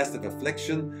severe test of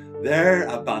affliction, their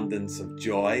abundance of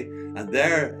joy and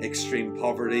their extreme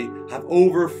poverty have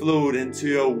overflowed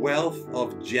into a wealth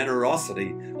of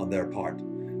generosity on their part.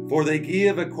 For they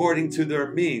gave according to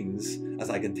their means, as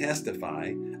I can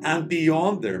testify, and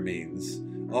beyond their means,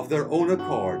 of their own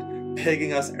accord,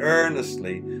 begging us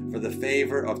earnestly for the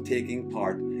favour of taking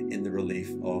part in the relief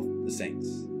of the saints.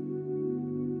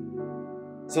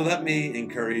 So let me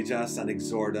encourage us and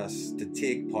exhort us to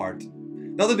take part,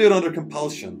 not to do it under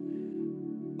compulsion,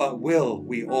 but will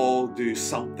we all do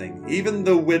something? Even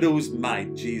the widow's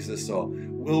mite Jesus saw.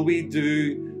 Will we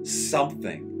do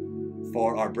something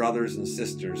for our brothers and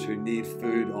sisters who need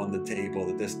food on the table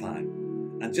at this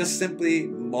time? And just simply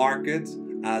mark it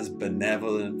as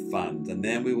benevolent fund. And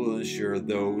then we will ensure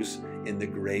those in the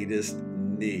greatest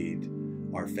need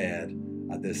are fed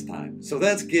at this time. So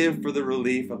let's give for the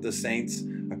relief of the saints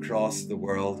across the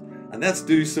world. And let's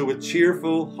do so with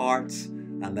cheerful hearts.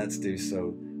 And let's do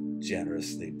so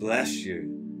generously. Bless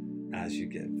you as you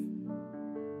give.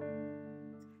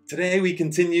 Today we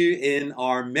continue in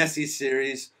our message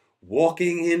series,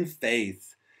 Walking in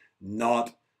Faith,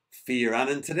 Not Fear. And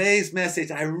in today's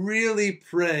message, I really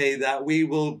pray that we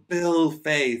will build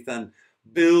faith and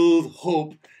build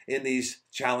hope in these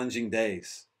challenging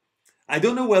days. I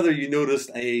don't know whether you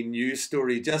noticed a news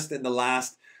story just in the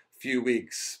last few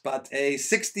weeks, but a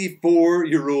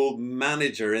 64-year-old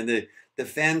manager in the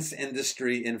defense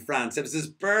industry in France. It was his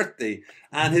birthday,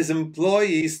 and his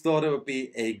employees thought it would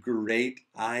be a great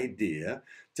idea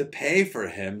to pay for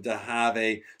him to have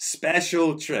a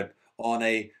special trip on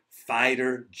a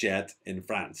fighter jet in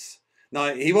France.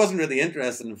 Now, he wasn't really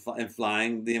interested in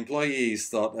flying. The employees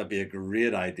thought it'd be a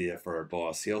great idea for our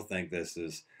boss. He'll think this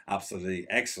is absolutely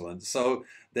excellent. So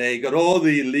they got all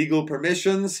the legal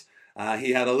permissions.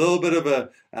 He had a little bit of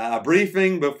a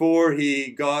briefing before he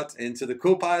got into the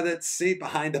co-pilot seat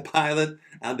behind the pilot,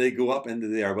 and they go up into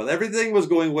the air. Well, everything was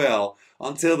going well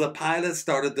until the pilot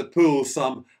started to pull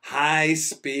some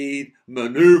high-speed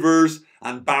maneuvers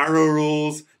and barrel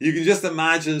rolls. You can just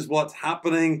imagine what's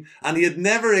happening. And he had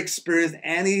never experienced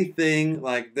anything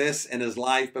like this in his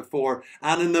life before.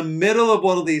 And in the middle of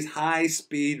one of these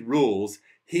high-speed rolls,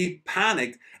 he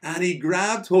panicked and he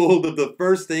grabbed hold of the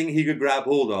first thing he could grab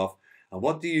hold of. And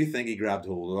what do you think he grabbed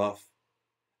hold of?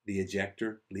 The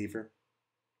ejector lever.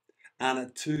 And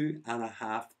at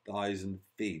 2,500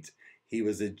 feet, he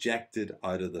was ejected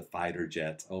out of the fighter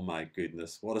jet. Oh my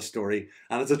goodness, what a story.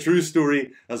 And it's a true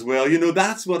story as well. You know,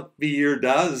 that's what fear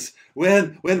does.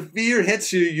 When fear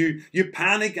hits you, you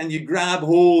panic and you grab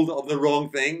hold of the wrong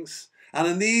things. And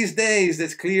in these days,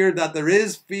 it's clear that there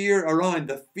is fear around,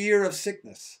 the fear of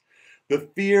sickness, the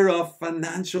fear of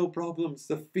financial problems,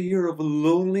 the fear of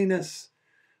loneliness,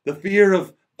 the fear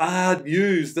of bad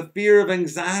news, the fear of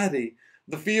anxiety,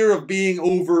 the fear of being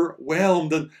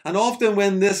overwhelmed. And often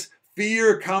when this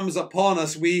fear comes upon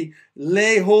us, we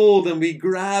lay hold and we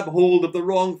grab hold of the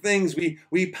wrong things.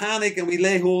 We panic and we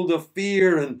lay hold of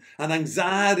fear and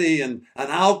anxiety and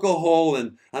alcohol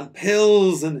and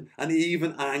pills and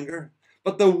even anger.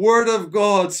 But the Word of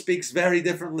God speaks very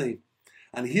differently.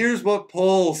 And here's what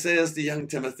Paul says to young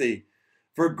Timothy.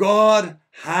 For God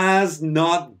has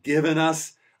not given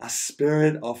us a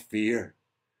spirit of fear,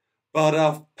 but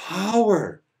of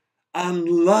power and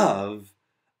love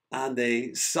and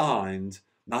a sound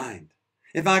mind.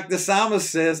 In fact, the psalmist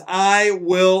says, I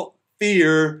will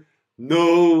fear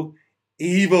no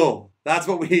evil. That's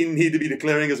what we need to be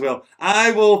declaring as well.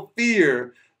 I will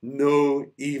fear no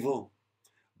evil.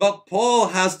 But Paul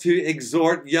has to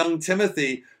exhort young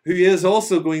Timothy, who is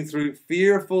also going through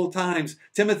fearful times.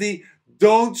 Timothy,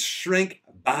 don't shrink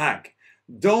back.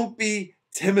 Don't be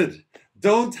timid.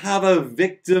 Don't have a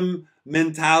victim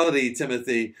mentality,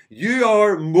 Timothy. You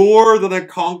are more than a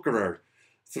conqueror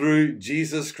through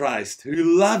Jesus Christ,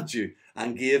 who loved you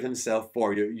and gave himself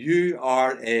for you. You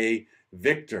are a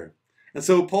victor. And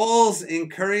so Paul's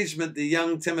encouragement to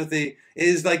young Timothy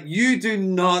is like, you do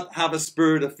not have a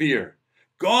spirit of fear.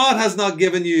 God has not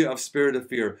given you a spirit of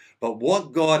fear, but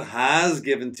what God has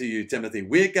given to you, Timothy,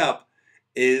 wake up,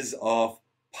 is of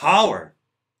power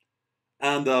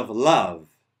and of love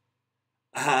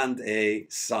and a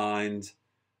sound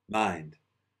mind.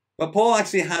 But Paul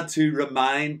actually had to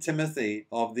remind Timothy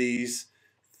of these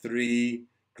three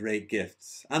great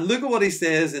gifts. And look at what he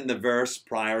says in the verse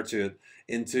prior to it,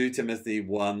 in 2 Timothy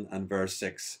 1 and verse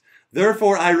 6.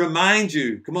 Therefore I remind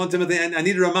you, come on Timothy, I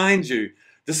need to remind you,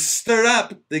 to stir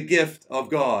up the gift of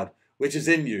God, which is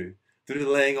in you, through the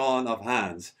laying on of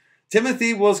hands.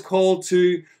 Timothy was called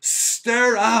to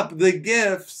stir up the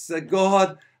gifts that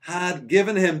God had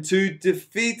given him to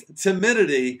defeat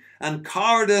timidity and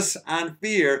cowardice and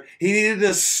fear. He needed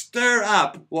to stir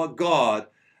up what God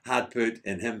had put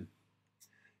in him.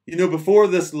 You know, before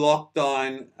this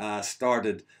lockdown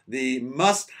started, the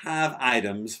must-have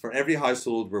items for every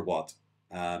household were what?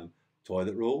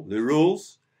 Toilet roll, loo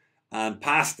rolls, and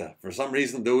pasta. For some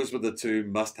reason, those were the two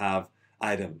must-have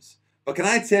items. But can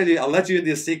I tell you, I'll let you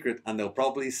into a secret, and they'll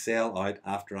probably sell out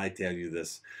after I tell you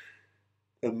this.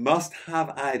 The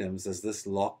must-have items as this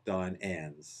lockdown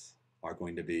ends are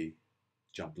going to be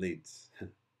jump leads.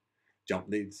 Jump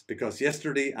leads. Because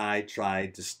yesterday I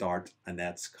tried to start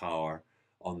Annette's car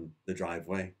on the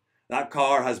driveway. That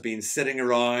car has been sitting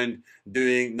around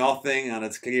doing nothing, and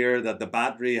it's clear that the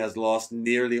battery has lost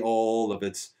nearly all of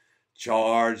its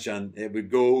charge and it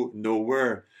would go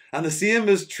nowhere. And the same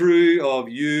is true of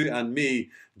you and me.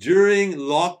 During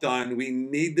lockdown, we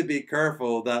need to be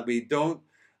careful that we don't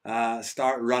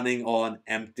start running on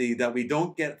empty, that we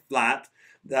don't get flat,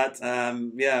 that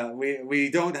we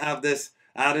don't have this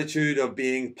attitude of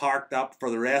being parked up for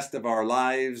the rest of our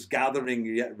lives,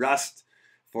 gathering rust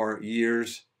for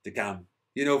years to come.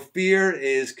 You know, fear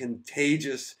is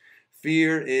contagious.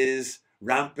 Fear is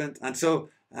rampant. And so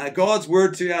God's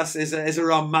word to us is a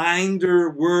reminder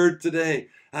word today.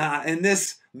 In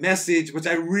this message, which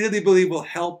I really believe will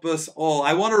help us all,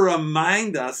 I want to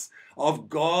remind us of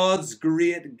God's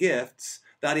great gifts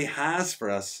that He has for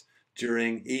us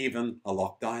during even a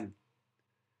lockdown.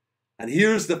 And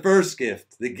here's the first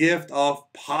gift, the gift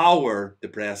of power to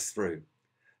press through.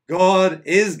 God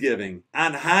is giving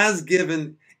and has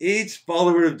given each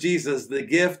follower of Jesus the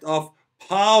gift of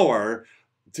power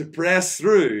to press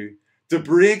through, to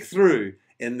break through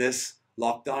in this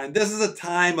lockdown. This is a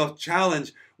time of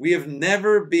challenge. We have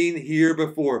never been here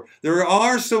before. There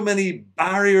are so many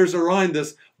barriers around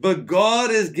us, but God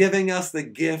is giving us the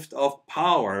gift of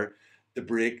power to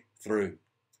break through.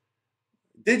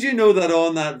 Did you know that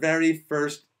on that very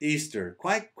first Easter,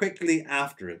 quite quickly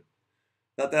after it,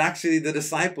 that actually the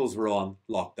disciples were on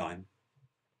lockdown?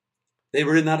 They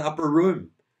were in that upper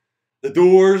room. The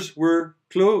doors were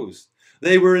closed.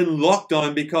 They were in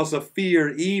lockdown because of fear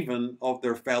even of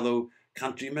their fellow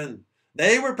countrymen.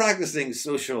 They were practicing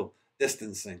social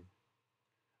distancing.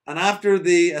 And after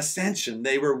the ascension,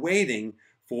 they were waiting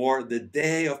for the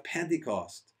day of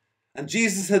Pentecost. And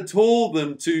Jesus had told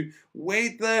them to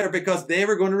wait there because they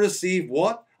were going to receive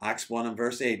what? Acts 1 and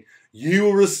verse 8. You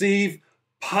will receive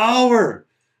power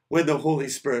when the Holy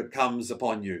Spirit comes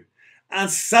upon you. And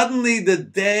suddenly the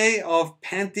day of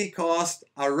Pentecost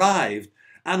arrived.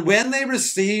 And when they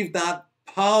received that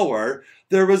power,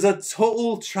 there was a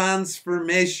total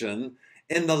transformation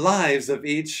in the lives of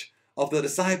each of the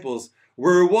disciples.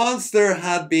 Where once there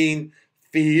had been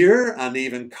fear and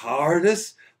even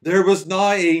cowardice, there was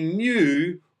now a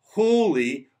new,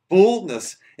 holy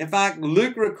boldness. In fact,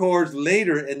 Luke records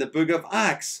later in the book of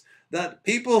Acts that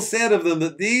people said of them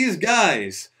that these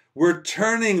guys were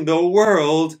turning the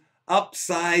world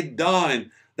upside down.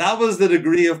 That was the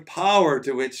degree of power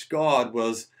to which God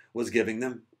was giving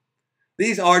them.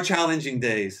 These are challenging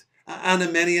days, and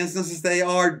in many instances they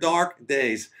are dark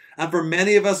days. And for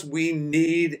many of us, we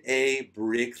need a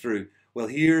breakthrough. Well,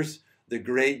 here's the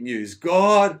great news.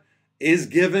 God is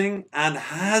giving and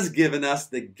has given us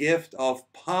the gift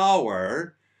of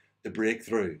power to break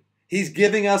through. He's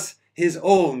giving us His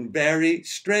own very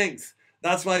strength.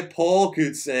 That's why Paul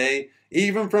could say,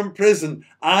 even from prison,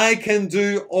 I can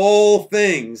do all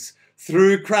things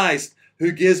through Christ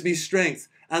who gives me strength.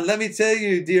 And let me tell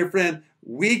you, dear friend,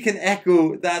 we can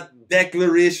echo that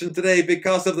declaration today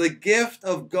because of the gift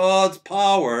of God's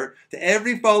power to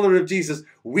every follower of Jesus.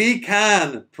 We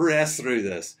can press through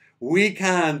this. We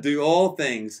can do all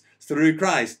things through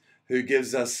Christ who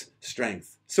gives us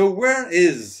strength. So where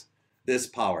is this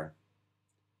power?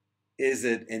 Is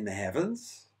it in the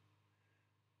heavens?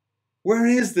 Where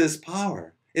is this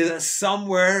power? Is it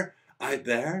somewhere out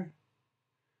there?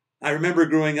 I remember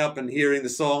growing up and hearing the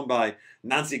song by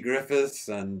Nancy Griffiths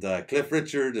and Cliff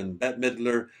Richard and Bette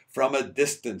Midler, From a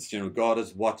Distance. You know, God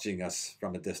is watching us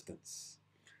from a distance.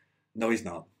 No, He's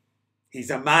not.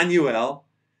 He's Emmanuel.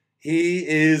 He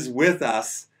is with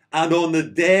us. And on the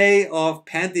day of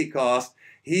Pentecost,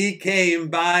 He came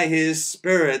by His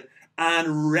Spirit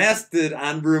and rested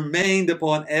and remained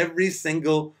upon every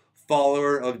single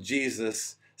follower of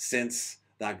Jesus since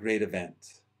that great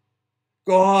event.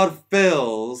 God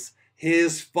fills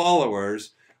His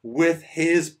followers with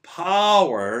His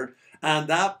power, and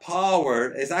that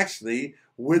power is actually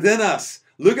within us.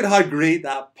 Look at how great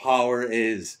that power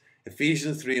is.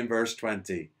 Ephesians 3 and verse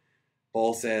 20.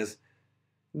 Paul says,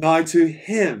 now to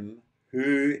Him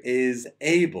who is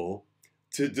able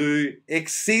to do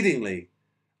exceedingly,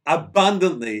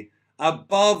 abundantly,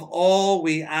 above all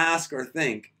we ask or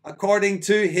think, according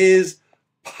to His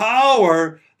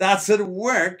power that's at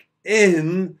work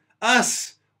in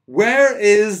us. Where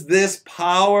is this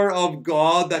power of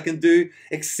God that can do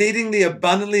exceedingly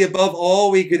abundantly above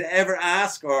all we could ever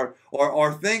ask or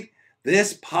think?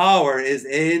 This power is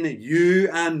in you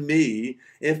and me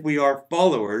if we are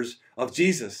followers of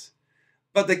Jesus.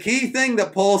 But the key thing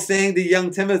that Paul's saying to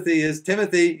young Timothy is,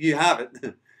 Timothy, you have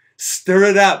it. Stir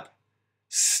it up.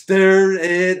 Stir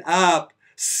it up.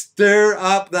 Stir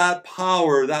up that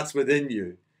power that's within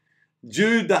you.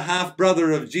 Jude, the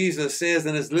half-brother of Jesus, says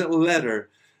in his little letter,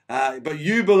 but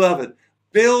you, beloved,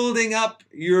 building up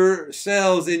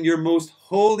yourselves in your most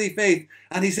holy faith.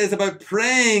 And he says about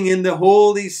praying in the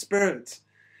Holy Spirit.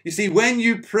 You see, when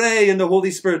you pray in the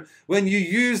Holy Spirit, when you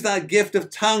use that gift of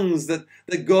tongues that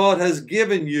God has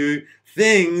given you,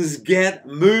 things get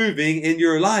moving in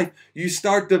your life. You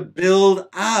start to build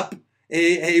up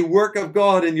a work of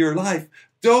God in your life.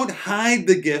 Don't hide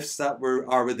the gifts that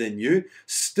are within you.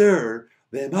 Stir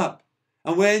them up.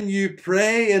 And when you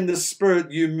pray in the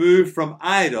Spirit, you move from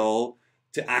idle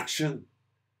to action.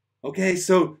 Okay,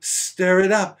 so stir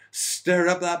it up. Stir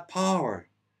up that power.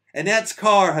 Annette's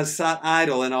car has sat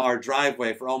idle in our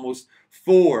driveway for almost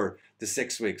 4 to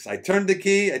 6 weeks. I turned the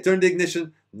key, I turned the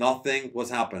ignition, nothing was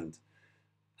happened.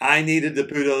 I needed to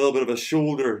put a little bit of a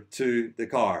shoulder to the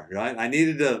car, right? I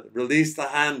needed to release the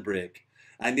handbrake.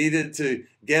 I needed to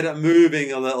get it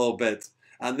moving a little bit.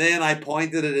 And then I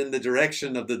pointed it in the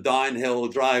direction of the downhill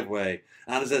driveway.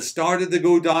 And as it started to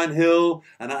go downhill,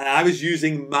 and I was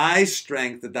using my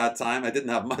strength at that time, I didn't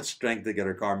have much strength to get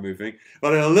her car moving,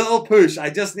 but a little push, I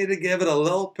just needed to give it a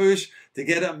little push to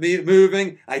get it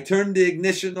moving. I turned the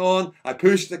ignition on, I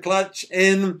pushed the clutch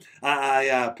in,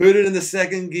 I put it in the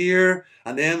second gear,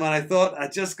 and then when I thought I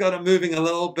just got it moving a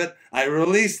little bit, I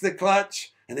released the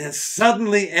clutch, and then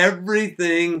suddenly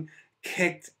everything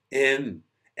kicked in.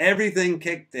 Everything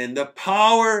kicked in. The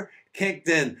power kicked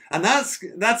in. And that's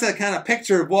a kind of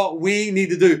picture of what we need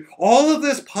to do. All of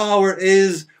this power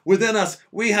is within us.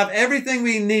 We have everything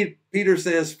we need, Peter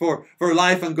says, for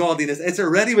life and godliness. It's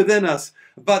already within us.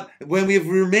 But when we've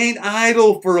remained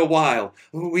idle for a while,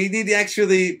 we need to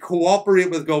actually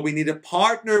cooperate with God. We need to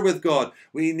partner with God.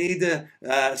 We need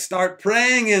to start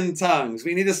praying in tongues.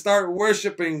 We need to start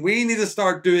worshiping. We need to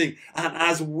start doing. And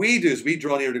as we do, as we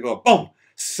draw near to God, boom,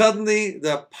 suddenly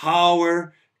the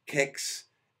power kicks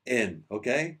in,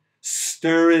 okay?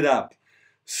 Stir it up.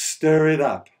 Stir it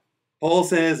up. Paul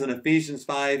says in Ephesians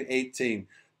 5:18,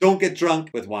 don't get drunk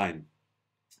with wine.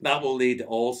 That will lead to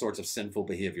all sorts of sinful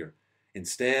behavior.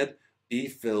 Instead, be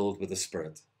filled with the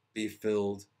Spirit. Be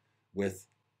filled with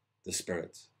the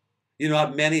Spirit. You know, I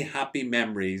have many happy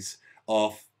memories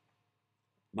of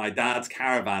my dad's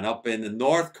caravan up in the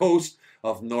north coast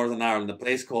of Northern Ireland, a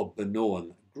place called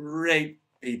Benoan. Great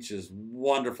beaches,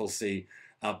 wonderful sea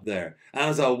up there. And it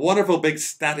was a wonderful big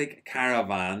static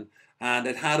caravan, and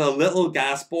it had a little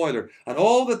gas boiler. And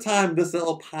all the time, this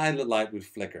little pilot light would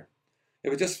flicker. It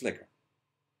would just flicker.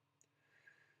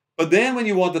 But then when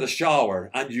you wanted a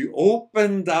shower and you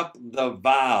opened up the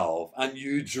valve and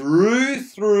you drew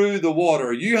through the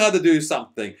water, you had to do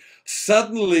something.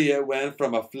 Suddenly it went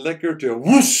from a flicker to a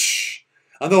whoosh,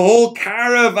 and the whole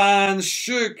caravan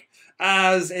shook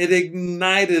as it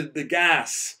ignited the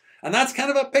gas. And that's kind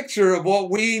of a picture of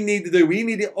what we need to do. We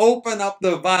need to open up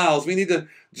the valves. We need to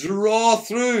draw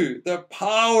through the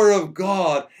power of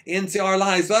God into our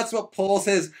lives. So that's what Paul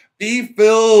says. Be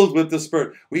filled with the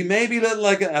Spirit. We may be little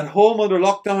like at home under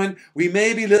lockdown. We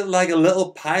may be little like a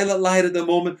little pilot light at the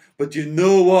moment. But you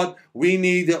know what? We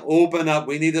need to open up.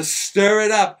 We need to stir it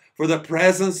up for the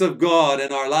presence of God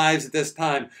in our lives at this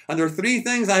time. And there are 3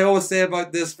 things I always say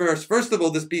about this verse. First of all,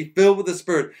 this be filled with the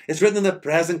Spirit. It's written in the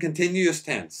present continuous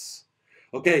tense.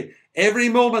 Okay, every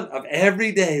moment of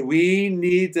every day, we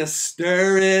need to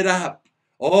stir it up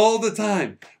all the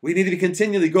time. We need to be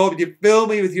continually, God, would you fill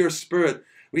me with your Spirit?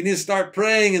 We need to start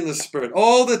praying in the Spirit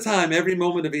all the time, every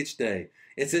moment of each day.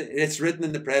 It's written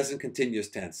in the present continuous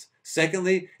tense.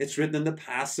 Secondly, it's written in the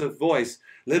passive voice.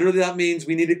 Literally, that means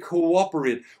we need to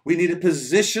cooperate. We need to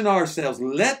position ourselves.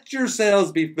 Let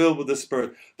yourselves be filled with the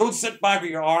Spirit. Don't sit back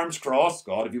with your arms crossed.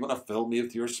 God, if you want to fill me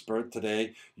with your Spirit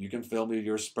today, you can fill me with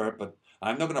your Spirit, but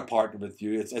I'm not going to partner with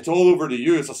you. It's all over to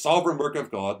you. It's a sovereign work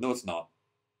of God. No, it's not.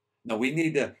 No, we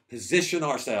need to position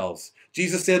ourselves.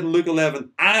 Jesus said in Luke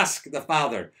 11, ask the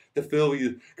Father to fill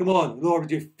you. Come on, Lord,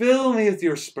 would you fill me with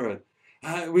your Spirit?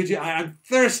 I'm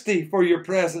thirsty for your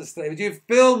presence today. Would you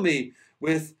fill me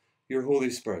with your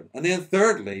Holy Spirit? And then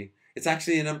thirdly, it's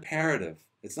actually an imperative.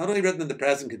 It's not only written in the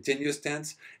present continuous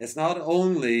tense. It's not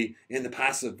only in the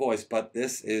passive voice, but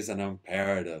this is an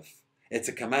imperative. It's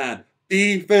a command.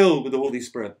 Be filled with the Holy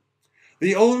Spirit.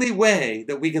 The only way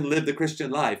that we can live the Christian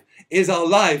life is a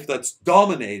life that's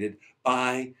dominated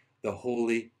by the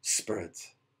Holy Spirit.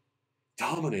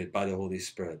 Dominated by the Holy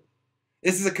Spirit.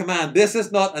 This is a command. This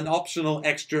is not an optional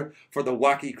extra for the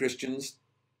wacky Christians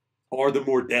or the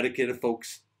more dedicated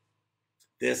folks.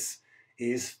 This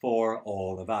is for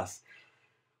all of us.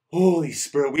 Holy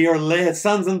Spirit, we are led,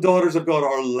 sons and daughters of God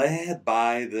are led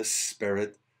by the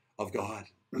Spirit of God.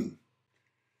 And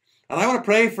I want to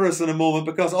pray for us in a moment,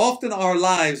 because often our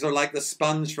lives are like the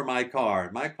sponge for my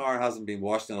car. My car hasn't been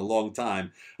washed in a long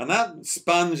time. And that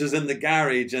sponge is in the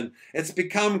garage and it's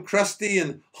become crusty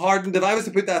and hardened. If I was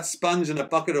to put that sponge in a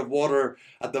bucket of water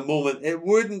at the moment, it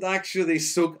wouldn't actually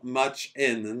soak much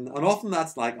in. And often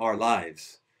that's like our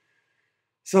lives.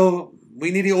 So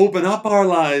we need to open up our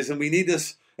lives and we need to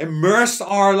immerse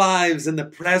our lives in the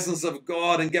presence of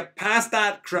God and get past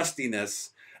that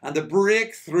crustiness and the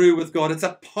breakthrough with God. It's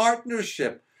a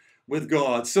partnership with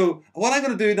God. So what I'm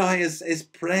going to do now is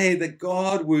pray that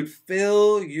God would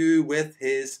fill you with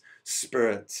His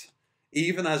Spirit,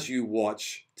 even as you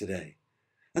watch today.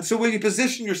 And so will you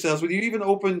position yourselves? Will you even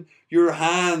open your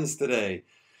hands today?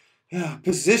 Yeah,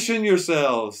 position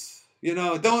yourselves. You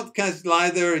know, don't kind of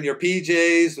lie there in your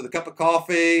PJs with a cup of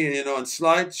coffee, you know, and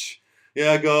slouch.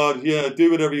 Yeah, God, yeah,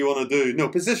 do whatever you want to do. No,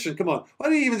 position, come on. Why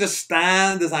don't you even just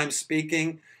stand as I'm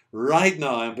speaking right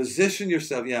now and position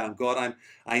yourself? Yeah, God,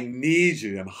 I need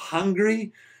you. I'm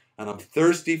hungry and I'm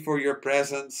thirsty for your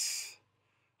presence.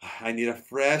 I need a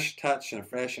fresh touch and a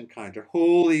fresh encounter.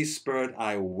 Holy Spirit,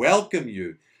 I welcome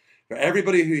you. For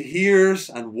everybody who hears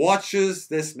and watches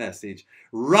this message,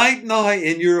 right now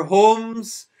in your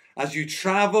homes, as you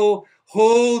travel,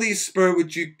 Holy Spirit,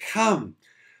 would you come?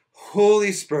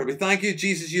 Holy Spirit, we thank you,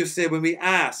 Jesus, you have said when we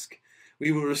ask,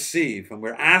 we will receive. And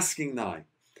we're asking now.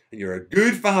 And you're a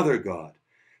good Father, God.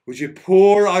 Would you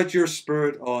pour out your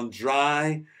Spirit on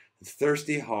dry and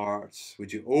thirsty hearts?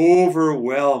 Would you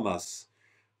overwhelm us?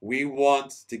 We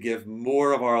want to give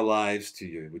more of our lives to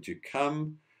you. Would you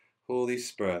come, Holy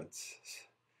Spirit?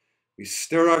 We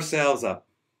stir ourselves up.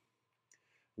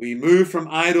 We move from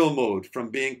idle mode, from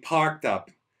being parked up,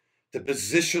 to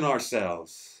position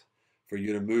ourselves for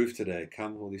you to move today.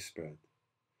 Come, Holy Spirit.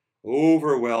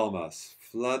 Overwhelm us.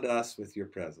 Flood us with your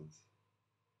presence.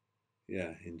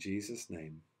 Yeah, in Jesus'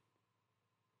 name.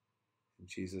 In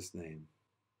Jesus' name.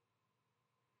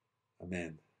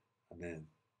 Amen. Amen.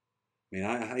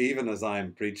 I mean, even as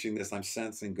I'm preaching this, I'm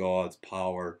sensing God's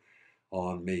power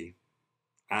on me.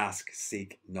 Ask,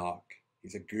 seek, knock.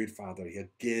 He's a good Father. He'll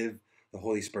give the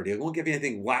Holy Spirit. He won't give you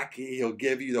anything wacky. He'll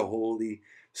give you the Holy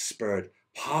Spirit.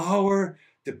 Power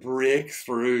to break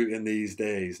through in these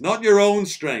days. Not your own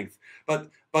strength,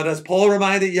 but as Paul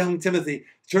reminded young Timothy,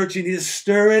 church, you need to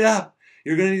stir it up.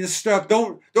 You're going to need to stir up.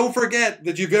 Don't forget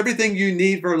that you've everything you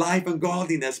need for life and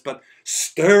godliness, but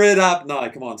stir it up now.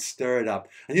 Come on, stir it up.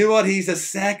 And you know what? He's a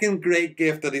second great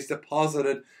gift that He's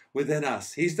deposited within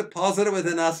us. He's deposited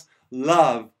within us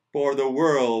love for the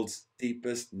world's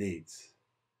deepest needs.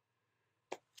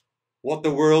 What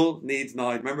the world needs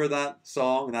now, remember that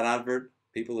song, that advert,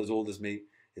 people as old as me,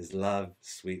 is love,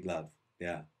 sweet love.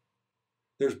 Yeah.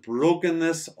 There's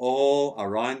brokenness all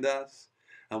around us.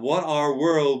 And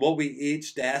what we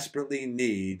each desperately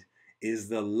need is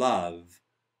the love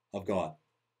of God.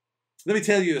 Let me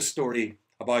tell you a story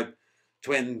about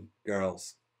twin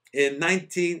girls. In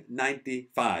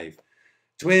 1995,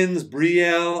 twins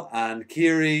Brielle and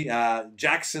Kiri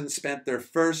Jackson spent their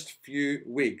first few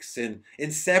weeks in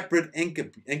separate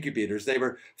incubators. They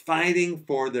were fighting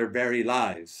for their very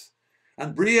lives.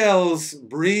 And Brielle's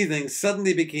breathing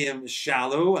suddenly became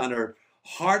shallow and her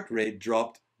heart rate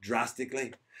dropped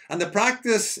drastically. And the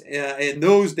practice in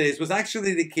those days was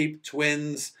actually to keep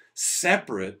twins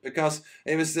separate because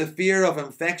it was the fear of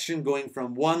infection going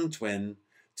from one twin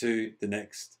to the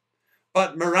next.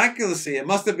 But miraculously, it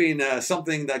must have been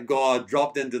something that God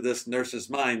dropped into this nurse's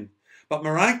mind. But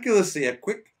miraculously, a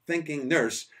quick-thinking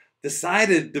nurse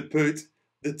decided to put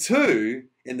the two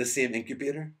in the same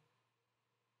incubator.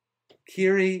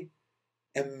 Kiri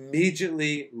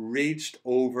immediately reached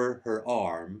over her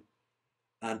arm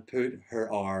and put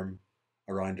her arm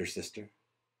around her sister.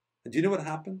 And do you know what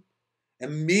happened?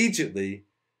 Immediately,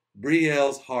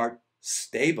 Brielle's heart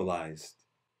stabilized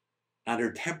and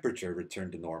her temperature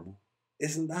returned to normal.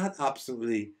 Isn't that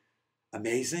absolutely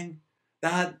amazing?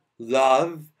 That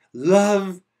love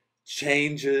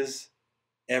changes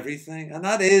everything. And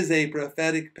that is a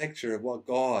prophetic picture of what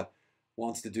God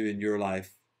wants to do in your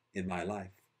life, in my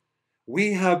life.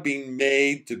 We have been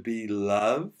made to be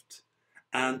loved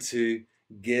and to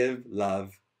give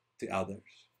love to others.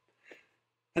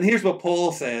 And here's what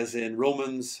Paul says in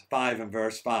Romans 5 and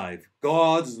verse 5.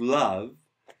 God's love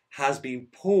has been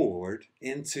poured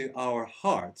into our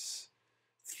hearts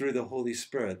through the Holy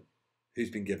Spirit who's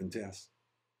been given to us.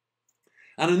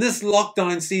 And in this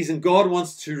lockdown season, God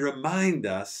wants to remind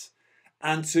us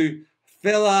and to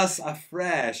fill us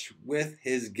afresh with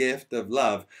his gift of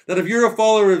love. That if you're a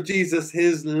follower of Jesus,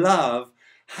 his love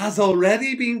has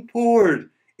already been poured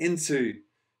into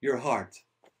your heart.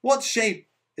 What shape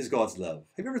is God's love?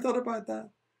 Have you ever thought about that?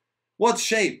 What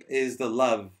shape is the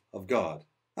love of God?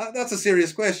 That's a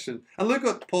serious question. And look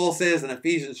what Paul says in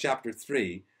Ephesians chapter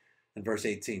 3 and verse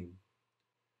 18.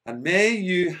 And may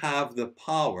you have the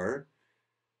power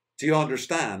to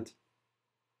understand,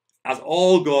 as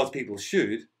all God's people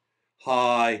should,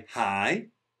 how high,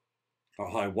 or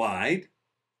how wide,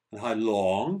 and how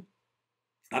long,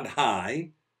 and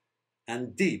high,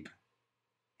 and deep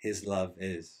his love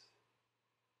is.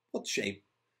 What shape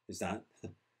is that?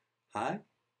 High?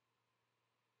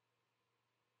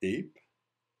 Deep?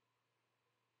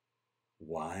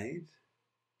 Wide?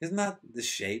 Isn't that the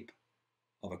shape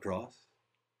of a cross?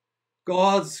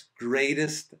 God's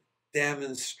greatest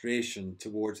demonstration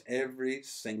towards every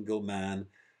single man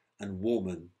and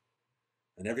woman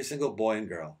and every single boy and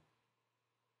girl.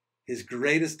 His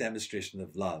greatest demonstration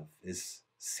of love is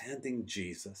sending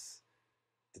Jesus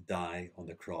to die on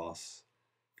the cross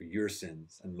for your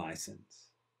sins and my sins.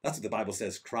 That's what the Bible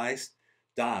says. Christ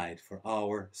died for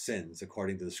our sins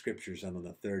according to the scriptures, and on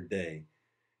the third day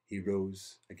he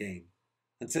rose again.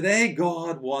 And today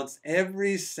God wants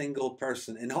every single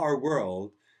person in our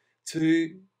world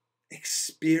to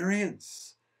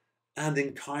experience and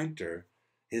encounter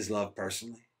his love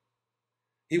personally.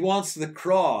 He wants the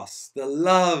cross, the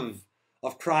love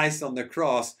of Christ on the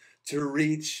cross, to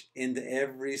reach into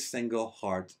every single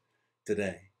heart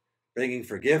today, bringing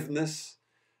forgiveness,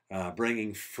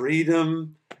 bringing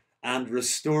freedom, and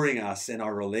restoring us in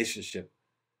our relationship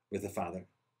with the Father.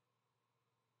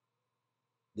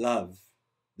 Love,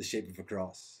 the shape of a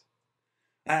cross.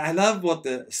 I love what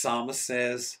the psalmist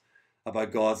says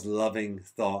about God's loving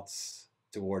thoughts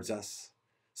towards us.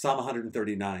 Psalm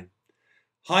 139.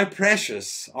 How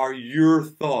precious are your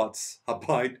thoughts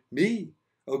about me,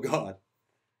 O God.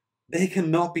 They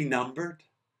cannot be numbered.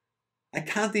 I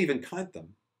can't even count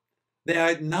them. They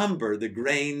outnumber the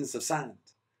grains of sand.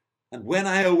 And when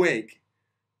I awake,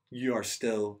 you are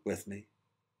still with me.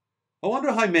 I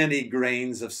wonder how many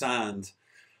grains of sand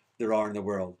there are in the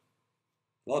world.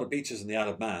 A lot of beaches in the Isle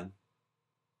of Man.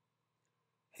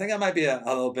 I think that might be a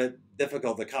little bit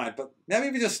difficult to count, but maybe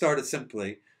if we just started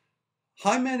simply,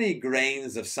 how many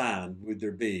grains of sand would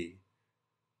there be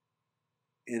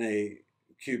in a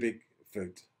cubic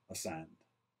foot of sand?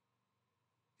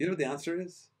 You know what the answer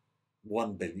is?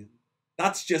 1 billion.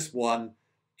 That's just 1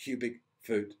 cubic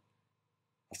foot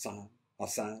of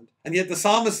sand. And yet the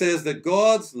psalmist says that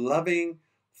God's loving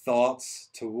thoughts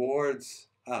towards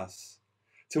us,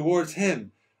 towards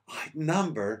him,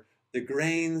 outnumber the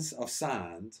grains of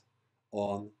sand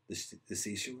on the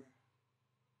seashore.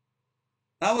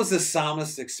 That was the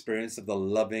psalmist's experience of the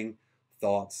loving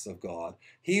thoughts of God.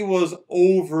 He was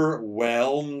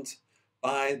overwhelmed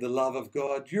by the love of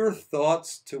God. Your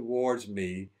thoughts towards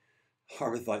me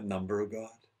are without number, O God.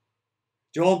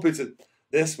 John puts it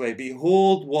this way: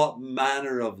 behold what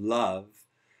manner of love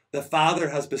the Father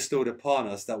has bestowed upon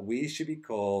us, that we should be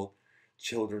called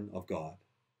children of God.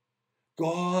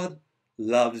 God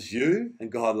loves you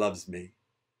and God loves me.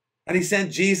 And he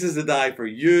sent Jesus to die for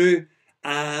you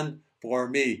and for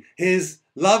me. His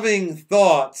loving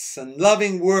thoughts and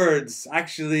loving words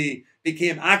actually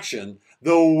became action.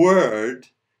 The Word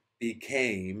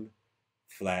became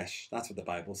flesh. That's what the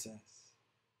Bible says.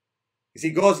 You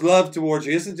see, God's love towards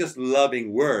you isn't just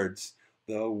loving words.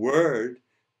 The Word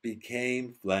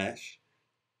became flesh,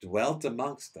 dwelt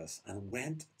amongst us, and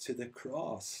went to the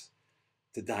cross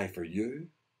to die for you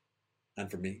and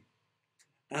for me.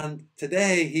 And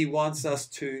today he wants us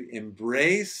to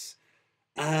embrace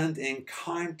and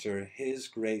encounter his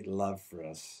great love for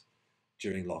us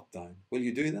during lockdown. Will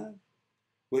you do that?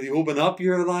 Will you open up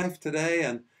your life today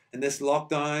and in this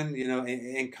lockdown,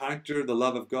 encounter the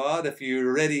love of God? If you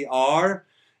already are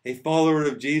a follower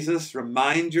of Jesus,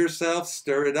 remind yourself,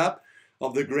 stir it up,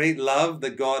 of the great love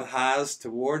that God has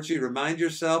towards you. Remind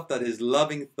yourself that his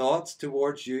loving thoughts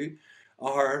towards you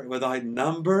are without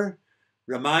number.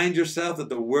 Remind yourself that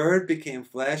the Word became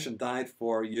flesh and died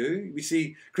for you. We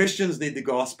see Christians need the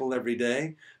gospel every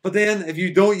day. But then if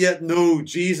you don't yet know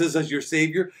Jesus as your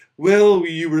Savior, will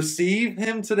you receive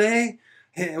him today?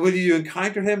 Will you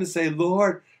encounter him and say,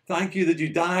 Lord, thank you that you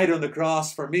died on the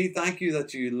cross for me. Thank you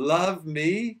that you love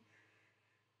me.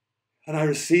 And I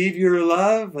receive your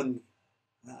love, and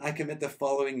I commit to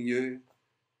following you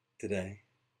today.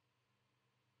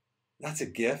 That's a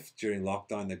gift during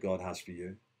lockdown that God has for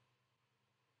you.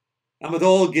 And with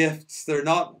all gifts, they're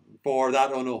not for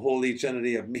that unholy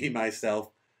trinity of me,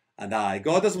 myself, and I.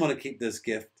 God doesn't want to keep this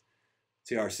gift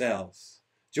to ourselves.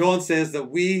 John says that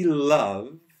we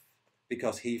love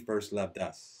because he first loved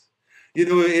us. You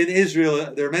know, in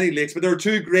Israel, there are many lakes, but there are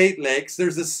two great lakes.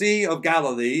 There's the Sea of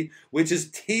Galilee, which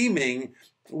is teeming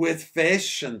with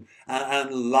fish and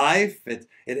life.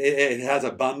 It has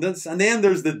abundance. And then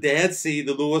there's the Dead Sea,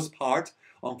 the lowest part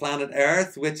on planet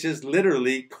Earth, which is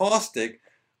literally caustic.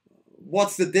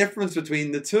 What's the difference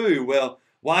between the two? Well,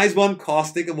 why is one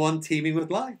caustic and one teeming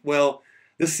with life? Well,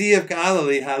 the Sea of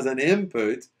Galilee has an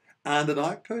input and an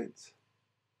output.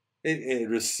 It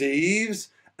receives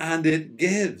and it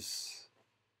gives.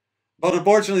 But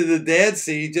unfortunately, the Dead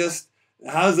Sea just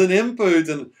has an input,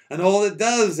 and all it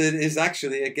does is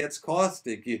actually it gets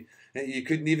caustic. You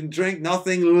couldn't even drink.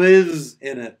 Nothing lives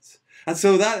in it. And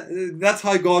so that's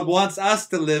how God wants us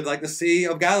to live, like the Sea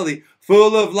of Galilee,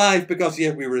 full of life, because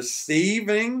we're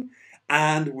receiving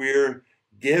and we're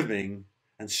giving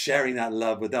and sharing that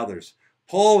love with others.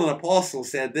 Paul, an apostle,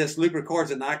 said this. Luke records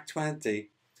in Acts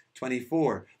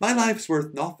 20:24. My life's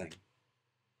worth nothing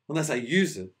unless I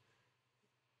use it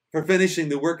for finishing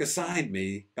the work assigned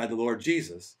me by the Lord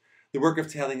Jesus, the work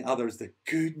of telling others the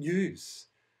good news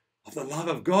of the love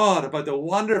of God, about the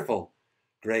wonderful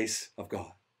grace of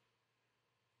God.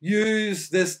 Use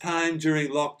this time during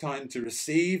lockdown to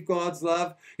receive God's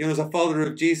love. You know, as a follower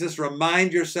of Jesus,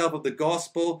 remind yourself of the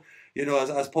gospel. You know,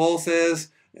 as Paul says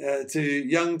to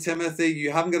young Timothy,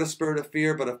 you haven't got a spirit of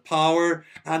fear, but of power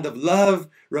and of love.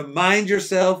 Remind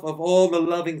yourself of all the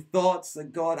loving thoughts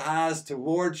that God has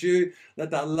towards you.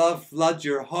 Let that love flood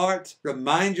your heart.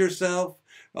 Remind yourself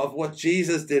of what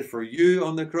Jesus did for you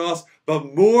on the cross.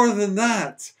 But more than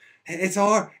that, it's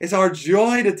our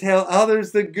joy to tell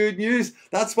others the good news.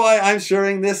 That's why I'm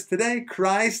sharing this today.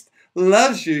 Christ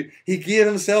loves you. He gave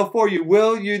himself for you.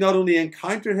 Will you not only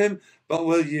encounter him, but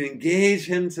will you engage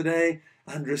him today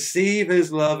and receive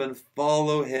his love and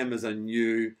follow him as a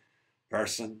new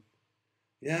person?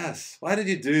 Yes. Why did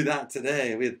you do that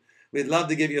today? We'd love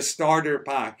to give you a starter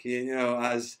pack, you know,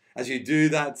 as you do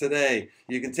that today.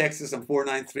 You can text us on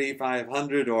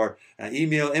 493-500 or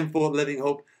email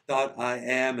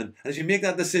info@livinghope.im. And as you make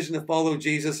that decision to follow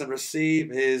Jesus and receive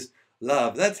his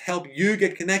love, let's help you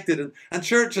get connected. And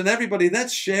church and everybody,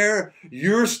 let's share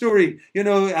your story. You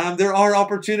know, there are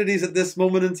opportunities at this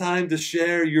moment in time to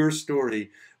share your story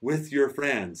with your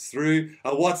friends through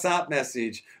a WhatsApp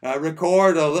message.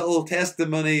 Record a little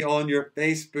testimony on your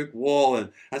Facebook wall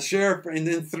and share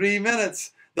in 3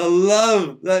 minutes the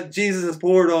love that Jesus has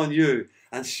poured on you,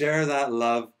 and share that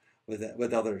love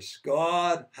with others.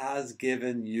 God has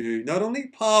given you not only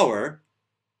power,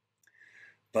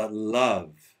 but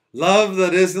love. Love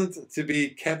that isn't to be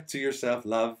kept to yourself.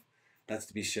 Love that's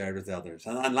to be shared with others.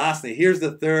 And lastly, here's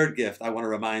the third gift I want to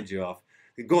remind you of.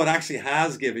 God actually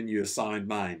has given you a sound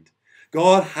mind.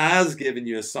 God has given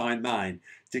you a sound mind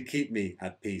to keep me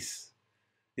at peace.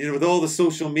 You know, with all the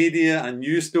social media and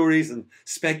news stories and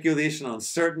speculation,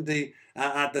 uncertainty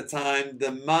at the time,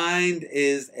 the mind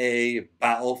is a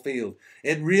battlefield.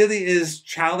 It really is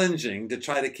challenging to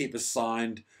try to keep a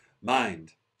sound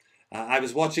mind. I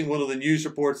was watching one of the news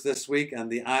reports this week, and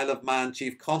the Isle of Man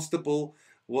Chief Constable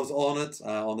was on it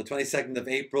on the 22nd of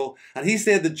April. And he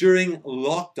said that during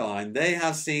lockdown, they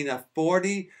have seen a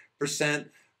 40%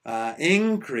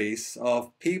 increase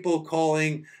of people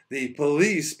calling the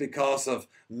police because of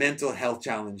mental health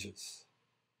challenges.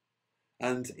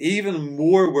 And even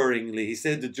more worryingly, he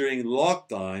said that during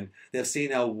lockdown, they've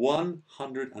seen a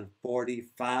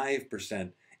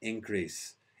 145%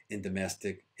 increase in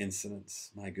domestic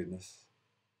incidents. My goodness.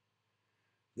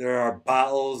 There are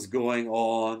battles going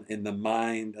on in the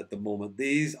mind at the moment.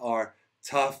 These are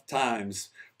tough times.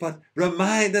 But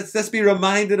let's be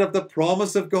reminded of the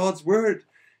promise of God's word.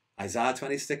 Isaiah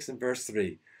 26 and verse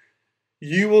 3.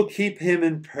 You will keep him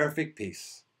in perfect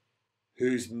peace,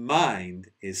 whose mind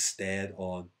is stayed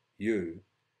on you,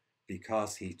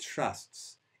 because he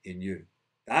trusts in you.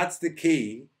 That's the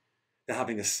key to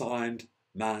having a sound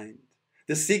mind.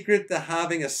 The secret to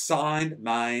having a sound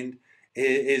mind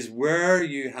is where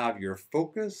you have your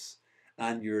focus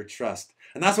and your trust.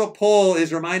 And that's what Paul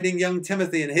is reminding young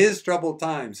Timothy in his troubled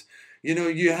times. You know,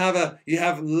 you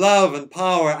have love and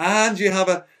power, and you have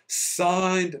a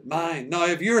sound mind. Now,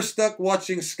 if you're stuck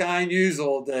watching Sky News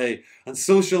all day and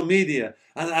social media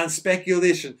and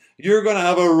speculation, you're going to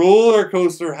have a roller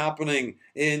coaster happening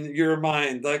in your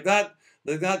mind. Like that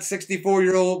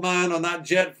 64-year-old man on that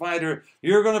jet fighter,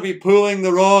 you're going to be pulling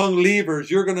the wrong levers.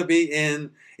 You're going to be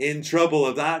in trouble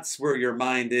if that's where your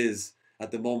mind is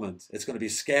at the moment. It's going to be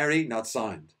scary, not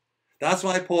sound. That's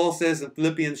why Paul says in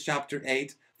Philippians chapter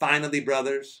 8, Finally,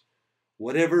 brothers,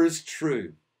 whatever is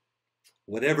true,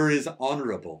 whatever is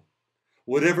honorable,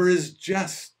 whatever is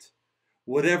just,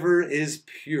 whatever is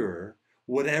pure,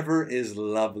 whatever is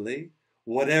lovely,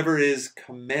 whatever is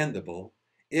commendable,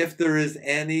 if there is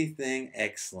anything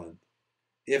excellent,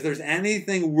 if there's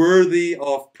anything worthy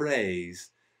of praise,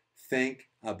 think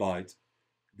about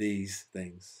these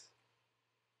things.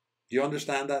 Do you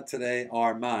understand that today?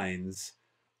 Our minds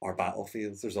are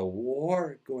battlefields. There's a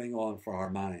war going on for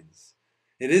our minds.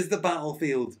 It is the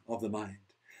battlefield of the mind.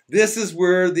 This is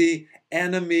where the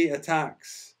enemy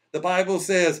attacks. The Bible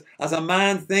says, as a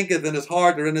man thinketh in his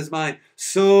heart or in his mind,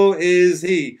 so is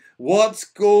he. What's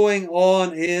going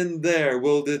on in there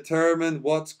will determine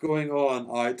what's going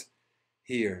on out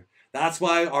here. That's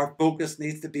why our focus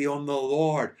needs to be on the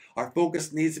Lord. Our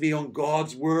focus needs to be on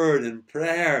God's word and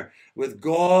prayer with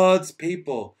God's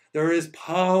people. There is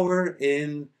power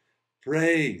in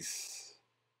praise.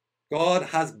 God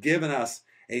has given us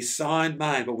a sound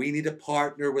mind, but we need to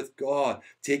partner with God.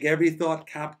 Take every thought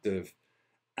captive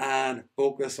and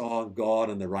focus on God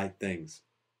and the right things.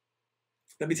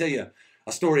 Let me tell you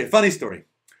a story, a funny story.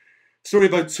 A story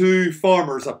about two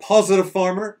farmers, a positive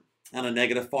farmer and a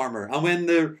negative farmer. And when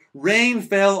the rain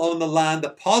fell on the land, the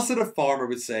positive farmer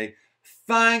would say,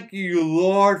 "Thank you,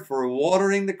 Lord, for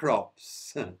watering the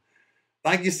crops."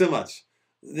 Thank you so much.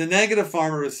 The negative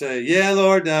farmer would say, "Yeah,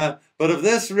 Lord, but if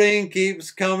this rain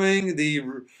keeps coming,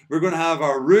 we're going to have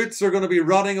our roots are going to be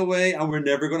rotting away, and we're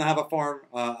never going to have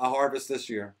a harvest this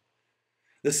year."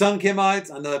 The sun came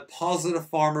out, and the positive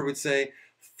farmer would say,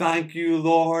 "Thank you,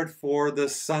 Lord, for the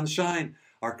sunshine.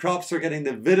 Our crops are getting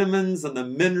the vitamins and the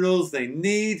minerals they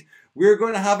need. We're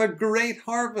going to have a great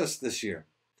harvest this year."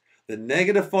 The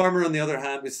negative farmer, on the other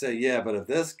hand, would say, "Yeah, but if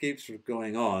this keeps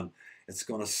going on, it's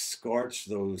going to scorch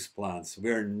those plants.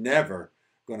 We're never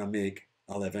going to make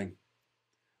a living."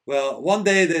 Well, one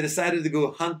day they decided to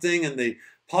go hunting, and the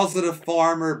positive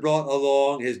farmer brought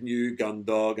along his new gun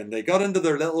dog, and they got into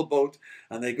their little boat,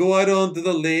 and they go out onto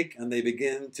the lake, and they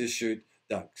begin to shoot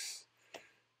ducks.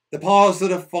 The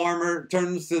positive farmer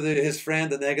turns to his friend,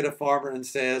 the negative farmer, and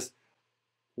says,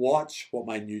 "Watch what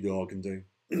my new dog can do."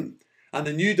 And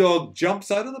the new dog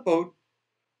jumps out of the boat,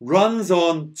 runs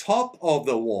on top of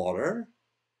the water,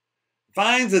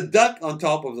 finds a duck on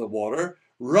top of the water,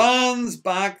 runs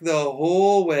back the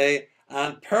whole way,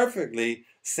 and perfectly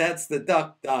sets the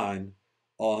duck down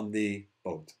on the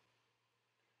boat.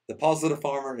 The positive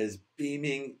farmer is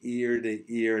beaming ear to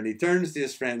ear, and he turns to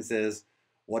his friend and says,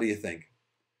 "What do you think?"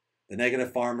 The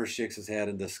negative farmer shakes his head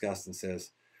in disgust and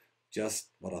says,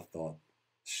 "Just what I thought.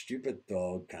 Stupid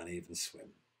dog can't even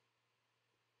swim."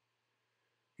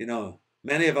 You know,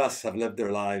 many of us have lived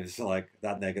their lives like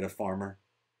that negative farmer.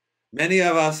 Many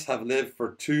of us have lived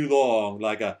for too long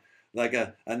like a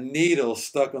needle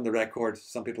stuck on the record.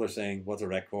 Some people are saying, "What's a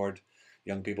record?"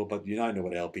 Young people, but you now know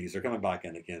what LPs are coming back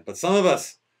in again. But some of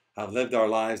us have lived our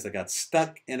lives that got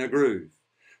stuck in a groove.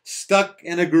 Stuck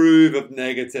in a groove of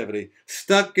negativity,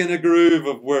 stuck in a groove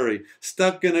of worry,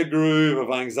 stuck in a groove of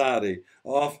anxiety,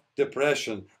 of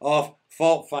depression, of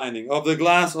fault finding, of the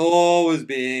glass always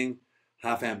being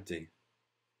half empty.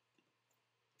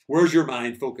 Where's your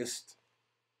mind focused?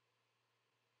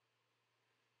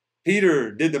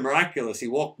 Peter did the miraculous. He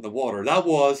walked in the water. That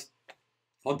was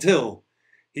until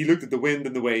he looked at the wind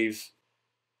and the waves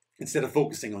instead of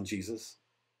focusing on Jesus.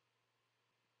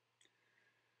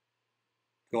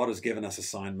 God has given us a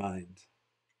sound mind.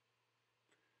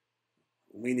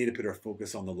 We need to put our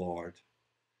focus on the Lord.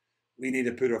 We need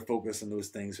to put our focus on those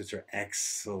things which are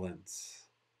excellent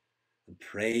and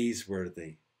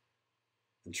praiseworthy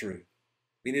and true.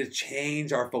 We need to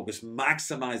change our focus,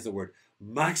 maximize the word,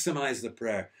 maximize the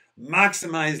prayer,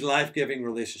 maximize life-giving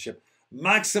relationship,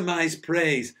 maximize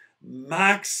praise,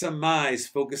 maximize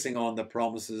focusing on the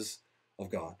promises of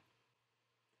God.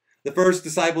 The first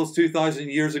disciples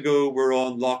 2,000 years ago were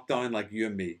on lockdown like you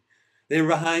and me. They were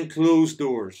behind closed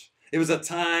doors. It was a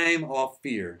time of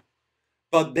fear.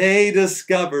 But they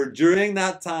discovered during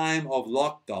that time of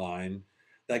lockdown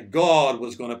that God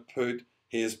was going to put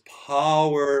his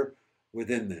power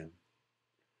within them.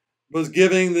 Was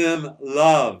giving them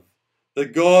love.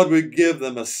 That God would give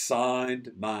them a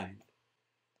sound mind.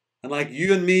 And like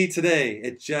you and me today,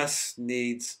 it just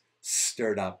needs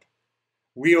stirred up.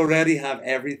 We already have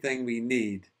everything we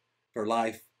need for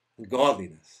life and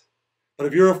godliness. But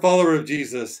if you're a follower of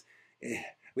Jesus,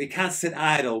 we can't sit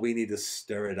idle. We need to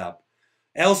stir it up.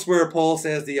 Elsewhere, Paul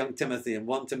says to young Timothy in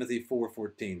 1 Timothy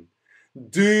 4:14,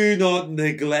 "Do not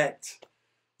neglect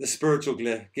the spiritual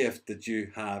gift that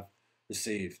you have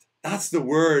received." That's the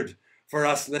word for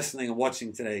us listening and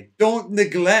watching today. Don't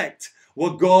neglect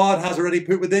what God has already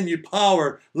put within you: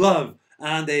 power, love,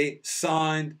 and a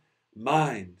sound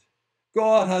mind.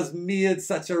 God has made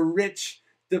such a rich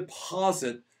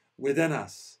deposit within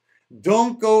us.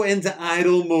 Don't go into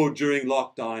idle mode during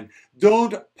lockdown.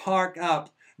 Don't park up.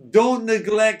 Don't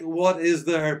neglect what is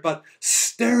there, but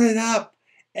stir it up.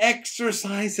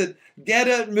 Exercise it. Get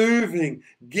it moving.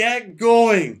 Get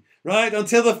going, right?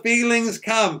 Until the feelings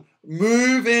come.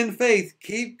 Move in faith.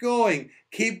 Keep going.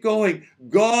 Keep going.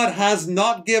 God has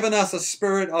not given us a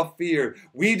spirit of fear.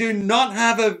 We do not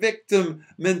have a victim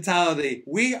mentality.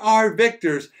 We are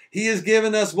victors. He has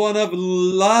given us one of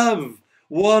love,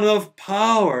 one of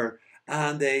power,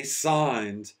 and a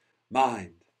sound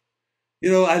mind.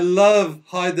 You know, I love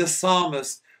how the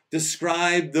psalmist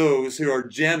described those who are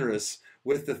generous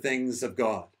with the things of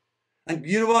God. And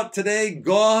you know what? Today,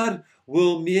 God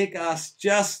will make us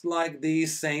just like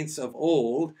these saints of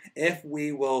old if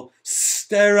we will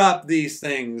stir up these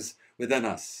things within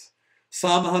us.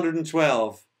 Psalm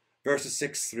 112, verses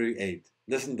 6 through 8.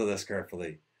 Listen to this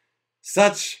carefully.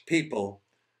 Such people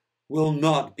will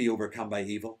not be overcome by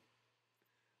evil.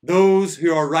 Those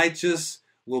who are righteous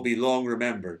will be long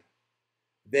remembered.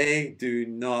 They do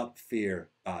not fear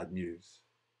bad news.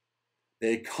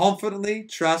 They confidently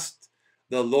trust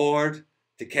the Lord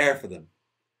to care for them.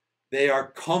 They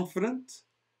are confident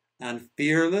and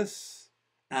fearless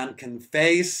and can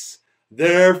face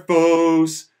their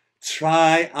foes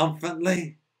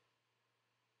triumphantly.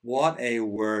 What a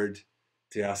word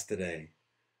to us today.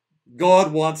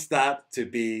 God wants that to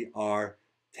be our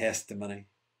testimony.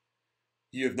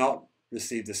 You have not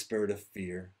received the spirit of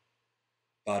fear,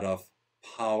 but of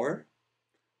power,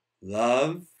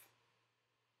 love,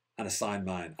 and a sound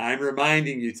mind. I'm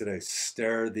reminding you today,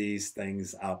 stir these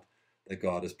things up that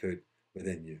God has put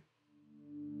within you.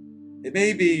 It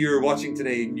may be you're watching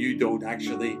today and you don't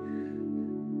actually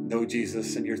know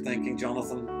Jesus, and you're thinking,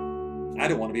 Jonathan, I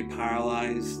don't want to be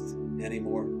paralyzed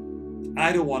anymore.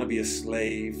 I don't want to be a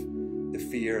slave to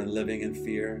fear and living in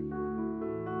fear.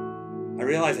 I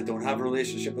realize I don't have a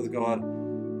relationship with God.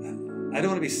 I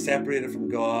don't want to be separated from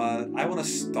God. I want to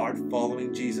start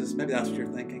following Jesus. Maybe that's what you're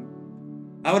thinking.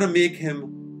 I want to make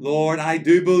him Lord. I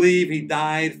do believe he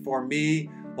died for me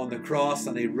on the cross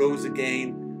and he rose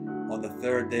again on the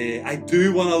third day. I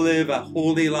do want to live a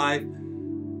holy life,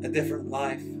 a different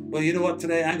life. Well, you know what?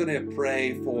 Today I'm going to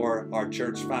pray for our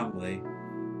church family.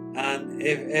 And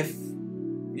if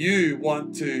you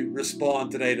want to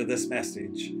respond today to this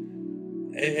message,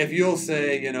 if you'll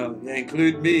say, you know,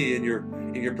 include me in your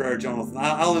prayer, Jonathan,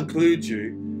 I'll include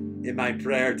you in my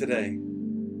prayer today.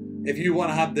 If you want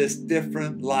to have this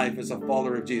different life as a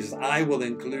follower of Jesus, I will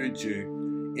include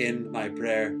you in my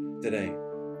prayer today.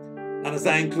 And as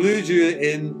I include you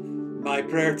in my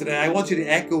prayer today, I want you to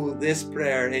echo this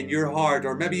prayer in your heart,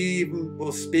 or maybe you even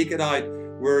will speak it out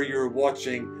where you're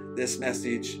watching this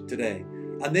message today.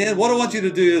 And then what I want you to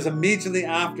do is immediately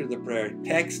after the prayer,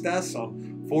 text us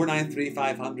on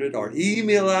 493-500 or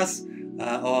email us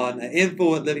on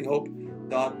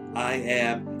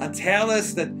info@livinghope.im and tell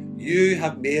us that you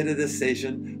have made a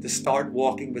decision to start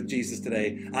walking with Jesus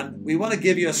today. And we want to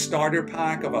give you a starter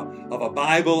pack of a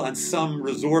Bible and some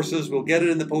resources. We'll get it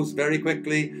in the post very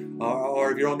quickly, or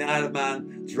if you're on the Isle of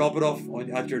Man, drop it off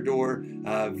at your door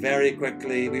very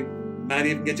quickly. We might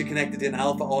even get you connected to an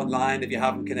Alpha online if you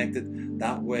haven't connected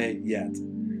that way yet.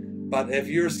 But if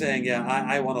you're saying, yeah,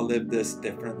 I want to live this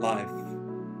different life.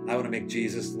 I want to make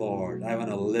Jesus Lord. I want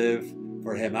to live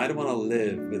for him. I don't want to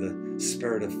live with a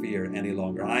spirit of fear any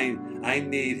longer. I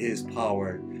need his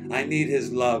power. I need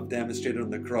his love demonstrated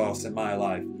on the cross in my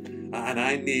life. And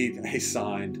I need a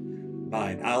sound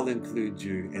mind. I'll include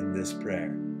you in this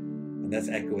prayer. And let's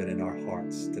echo it in our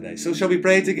hearts today. So shall we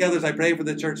pray together as I pray for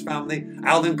the church family?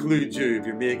 I'll include you if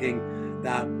you're making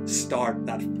that start,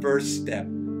 that first step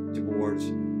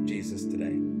towards Jesus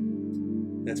today.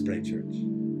 Let's pray, church.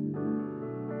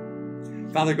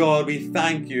 Father God, we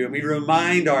thank you and we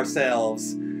remind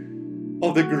ourselves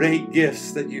of the great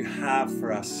gifts that you have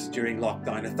for us during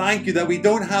lockdown. I thank you that we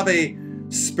don't have a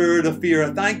spirit of fear.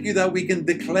 I thank you that we can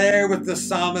declare with the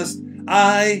psalmist,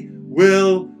 I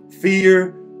will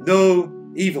fear no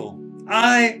evil.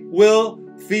 I will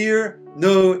fear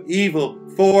no evil,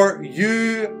 for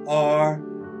you are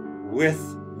with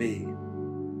me.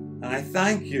 And I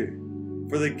thank you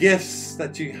for the gifts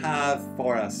that you have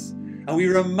for us. And we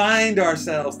remind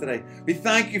ourselves today, we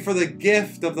thank you for the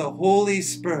gift of the Holy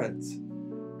Spirit.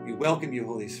 We welcome you,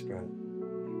 Holy Spirit.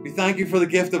 We thank you for the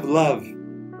gift of love.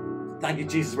 Thank you,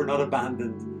 Jesus, we're not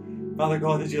abandoned. Father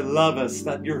God, that you love us,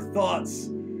 that your thoughts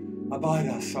about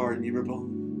us are innumerable.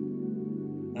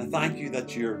 And I thank you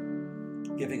that you're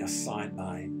giving us sound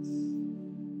minds.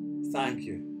 Thank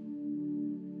you.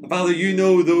 And Father, you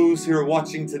know those who are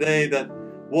watching today that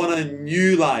want a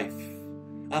new life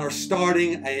and are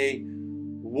starting a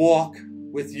walk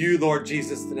with you, Lord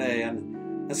Jesus, today.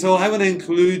 And so I want to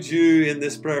include you in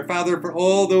this prayer. Father, for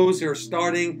all those who are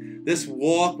starting this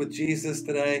walk with Jesus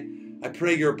today, I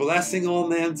pray your blessing on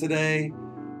them today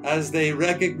as they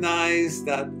recognize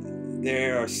that they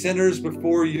are sinners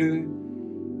before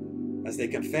you, as they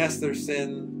confess their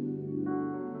sin.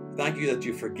 Thank you that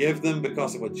you forgive them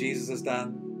because of what Jesus has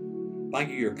done. Thank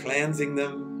you, you're cleansing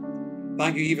them.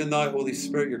 Thank you, even now, Holy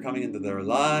Spirit, you're coming into their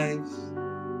lives.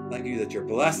 Thank you that you're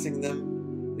blessing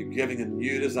them. You're giving them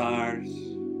new desires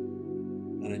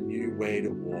and a new way to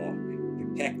walk.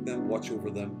 Protect them, watch over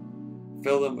them.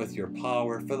 Fill them with your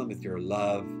power. Fill them with your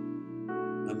love.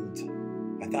 And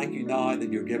I thank you now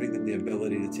that you're giving them the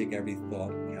ability to take every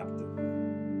thought captive.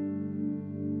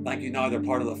 Thank you now they're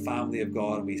part of the family of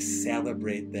God, and we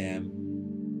celebrate them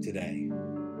today.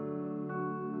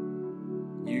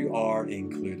 You are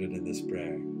included in this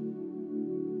prayer.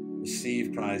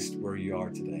 Receive Christ where you are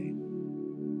today.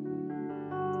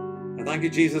 And thank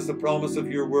you, Jesus, the promise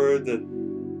of your word that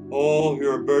all who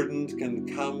are burdened can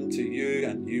come to you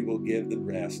and you will give them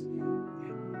rest.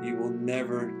 You will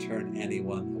never turn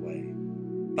anyone away.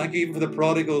 Thank you even for the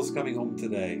prodigals coming home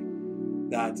today,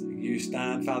 that you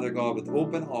stand, Father God, with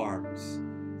open arms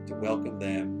to welcome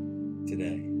them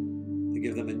today, to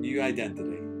give them a new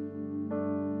identity,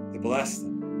 to bless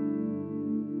them.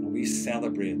 And we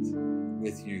celebrate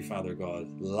with you, Father God,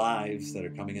 lives that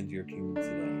are coming into your kingdom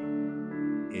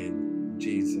today. In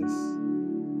Jesus'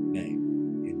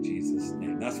 name. In Jesus'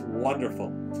 name. That's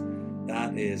wonderful.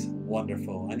 That is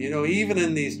wonderful. And you know, even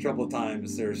in these troubled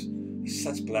times, there's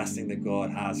such blessing that God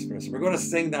has for us. We're going to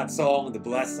sing that song, The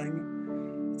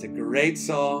Blessing. It's a great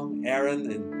song.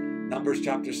 Aaron in Numbers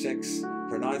chapter 6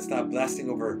 pronounced that blessing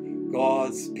over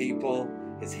God's people,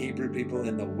 his Hebrew people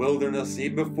in the wilderness,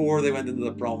 even before they went into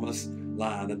the promised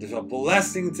land. And there's a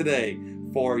blessing today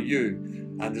for you.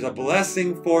 And there's a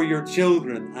blessing for your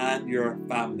children and your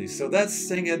family. So let's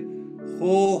sing it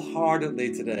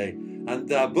wholeheartedly today. And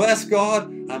bless God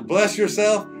and bless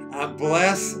yourself and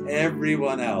bless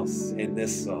everyone else in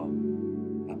this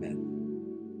song. Amen.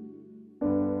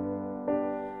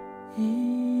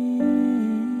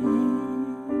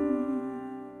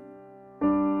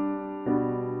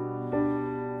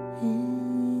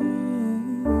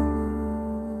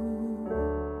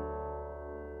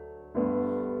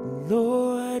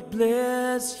 Lord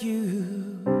bless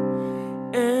you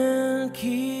and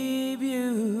keep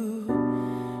you,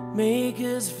 make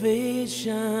his face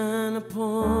shine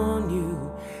upon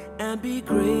you and be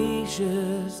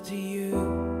gracious to you.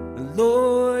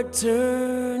 Lord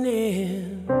turn his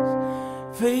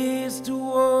face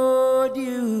toward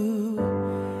you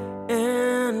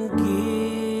and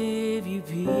give you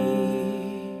peace.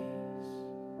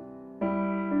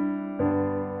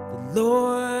 The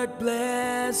Lord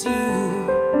bless you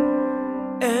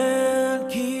and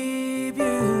keep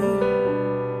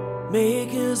you, make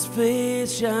his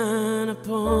face shine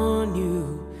upon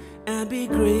you and be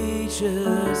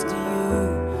gracious to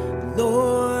you. The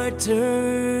Lord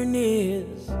turn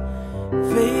his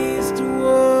face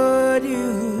toward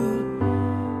you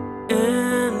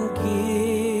and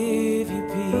give you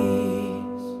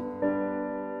peace.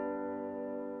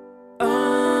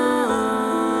 Amen.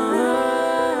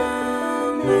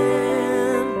 Amen.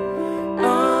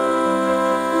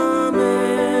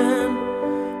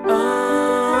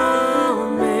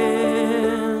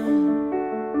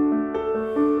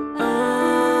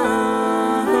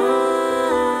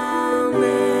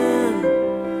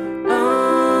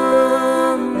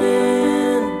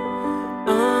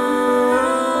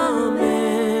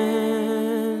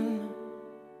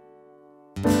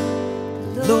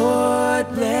 Lord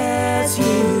bless you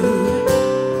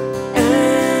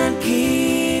and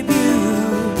keep you,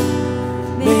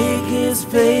 make his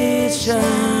face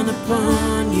shine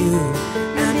upon you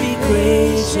and be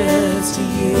gracious to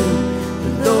you.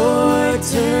 The Lord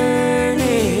turn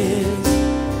his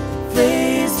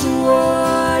face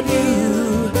toward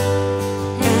you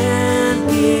and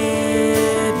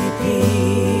give you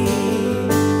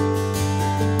peace.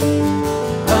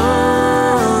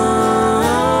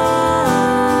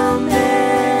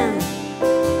 Amen.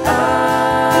 Amen.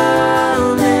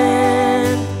 Amen.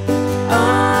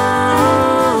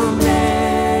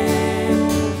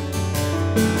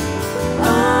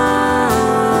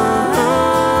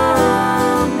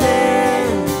 Amen.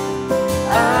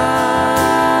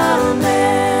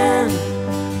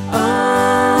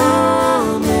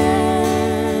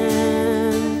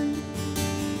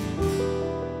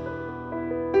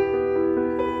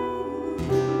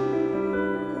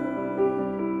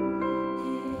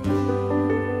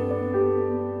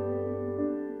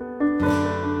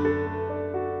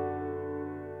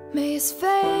 His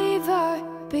favor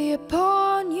be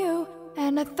upon you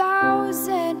and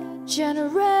 1,000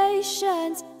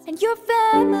 generations, and your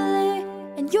family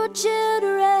and your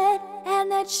children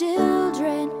and their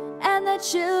children and their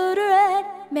children.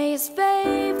 May His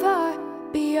favor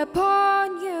be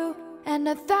upon you and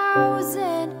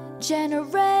 1,000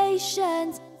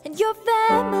 generations, and your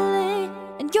family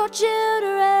and your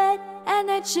children and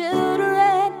their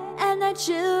children and their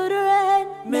children.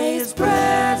 May His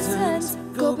presence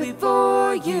go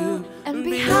before you and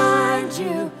behind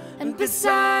you and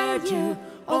beside you,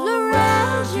 all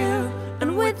around you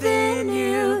and within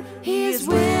you. He is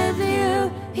with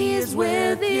you, He is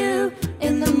with you,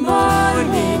 in the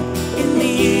morning, in the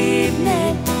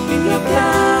evening, in your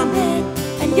coming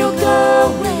and your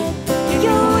going, in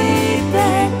your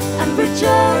weeping and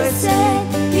rejoicing.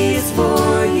 He is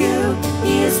for you,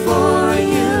 He is for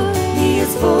you, He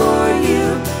is for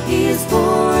you, He is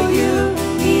for you,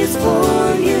 He is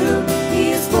for you,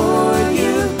 He is for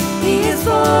you, He is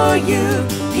for you,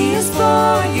 He is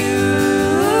for you.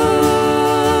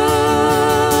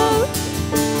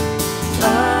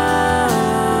 Amen.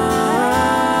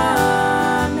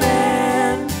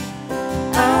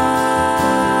 Amen.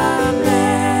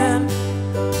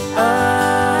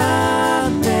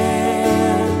 Amen.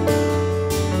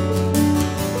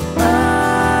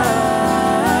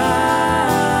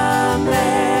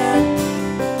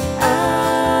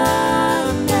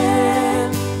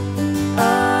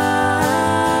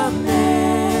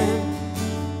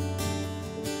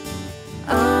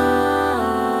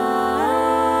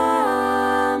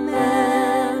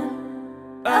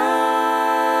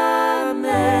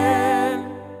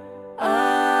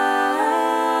 Amen.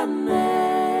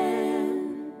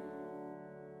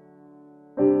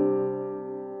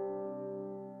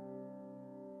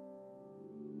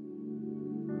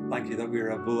 Thank you that we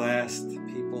are a blessed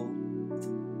people.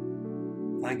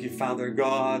 Thank you, Father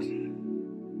God,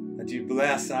 that you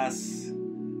bless us,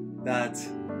 that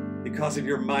because of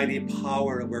your mighty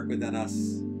power at work within us,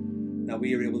 that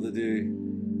we are able to do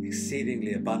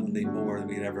exceedingly abundantly more than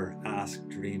we'd ever ask,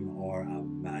 dream, or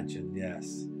imagine.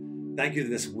 Yes. Thank you that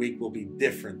this week will be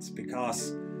different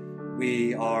because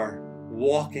we are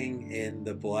walking in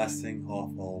the blessing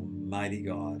of Almighty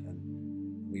God. And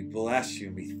we bless you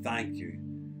and we thank you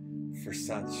for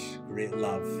such great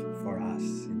love for us.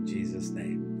 In Jesus'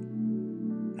 name.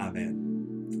 Amen.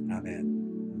 Amen.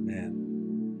 Amen.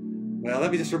 Well,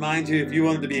 let me just remind you, if you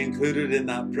wanted to be included in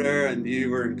that prayer and you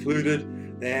were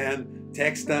included, then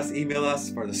text us, email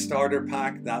us for the starter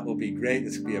pack. That will be great.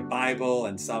 This could be a Bible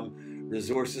and some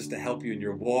resources to help you in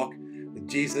your walk with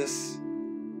Jesus.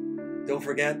 Don't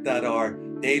forget that our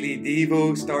daily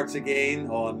Devo starts again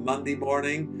on Monday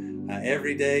morning,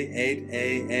 every day, 8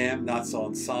 a.m. That's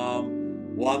on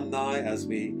Psalm 1 now as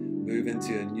we move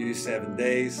into a new 7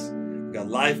 days. We've got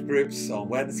life groups on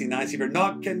Wednesday nights. If you're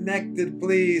not connected,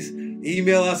 please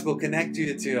email us. We'll connect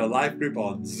you to a life group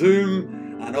on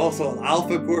Zoom, and also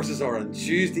Alpha courses are on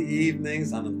Tuesday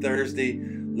evenings and on Thursday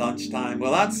lunchtime.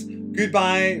 Well, that's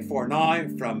goodbye for now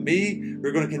from me.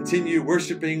 We're going to continue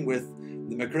worshiping with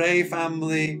the McRae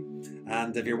family.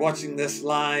 And if you're watching this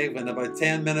live, in about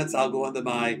 10 minutes, I'll go onto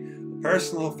my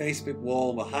personal Facebook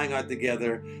wall. We'll hang out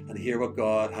together and hear what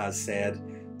God has said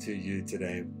to you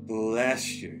today.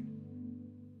 Bless you.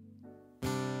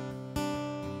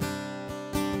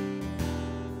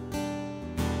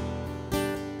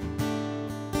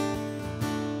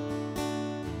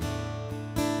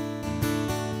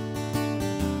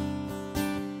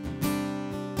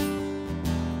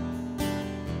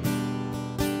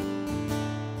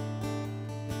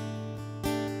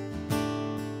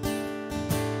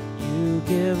 You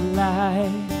give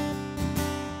life,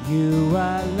 you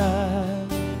are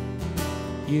love,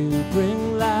 you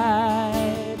bring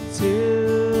light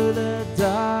to the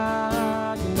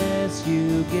darkness,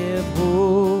 you give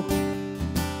hope,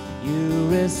 you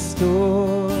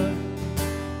restore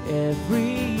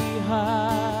every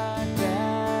heart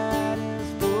that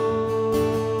is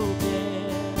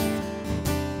broken.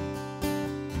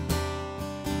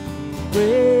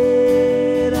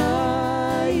 Great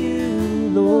are you,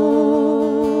 Lord.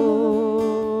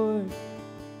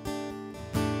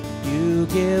 You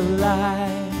give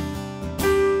life,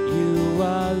 you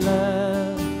are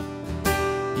love,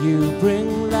 you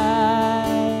bring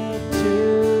light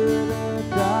to the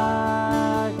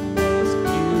darkness,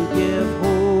 you give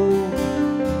hope,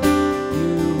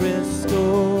 you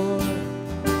restore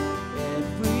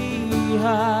every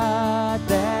heart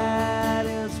that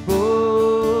is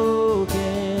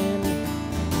broken.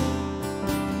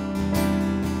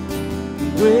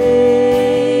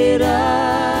 Great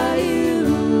are you,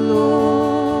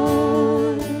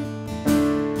 Lord.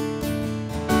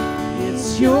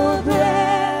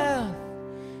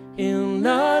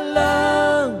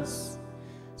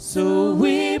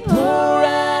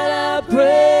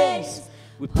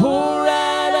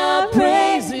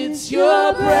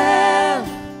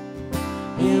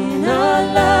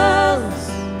 lungs.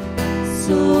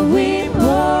 So we pour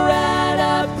out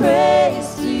our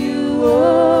praise to you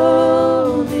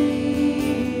only.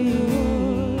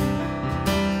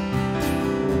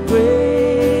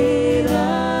 Great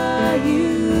are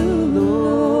you,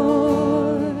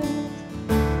 Lord.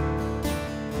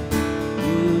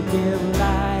 You give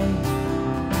life,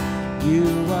 you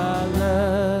are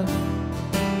love,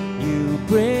 you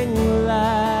bring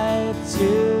light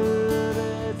to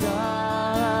the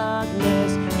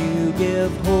darkness, you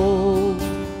give hope,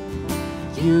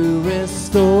 you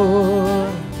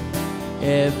restore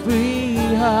every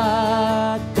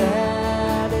heart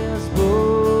that is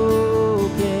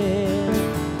broken.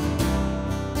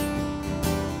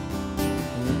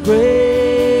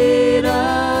 Great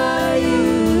are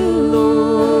you,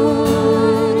 Lord.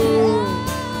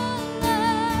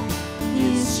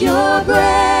 It's your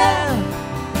breath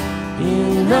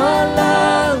in our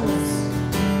lungs,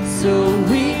 so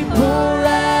we pour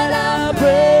out our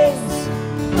praise,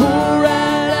 pour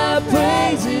out our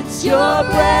praise. It's your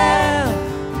breath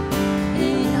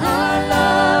in our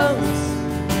lungs,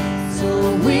 so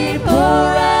we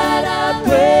pour out our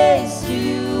praise to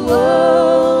you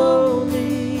only.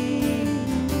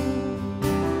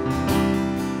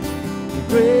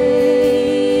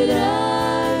 Great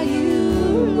are you,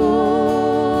 Lord.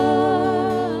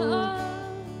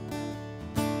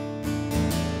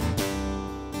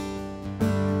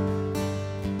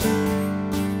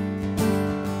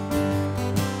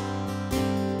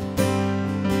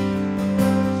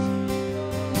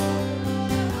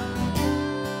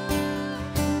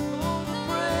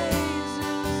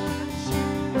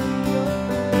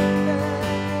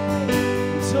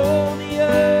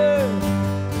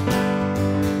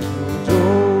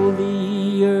 All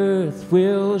the earth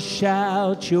will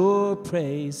shout your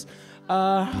praise.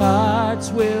 Our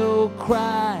hearts will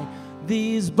cry,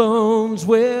 these bones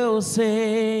will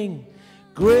sing.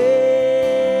 Great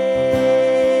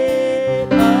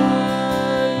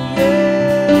are you,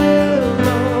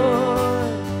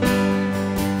 Lord.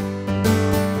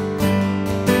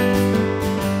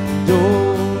 And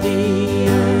all the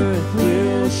earth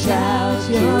will shout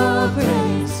your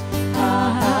praise.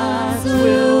 Our hearts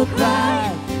will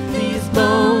cry, these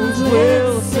bones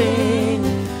will sing.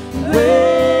 Great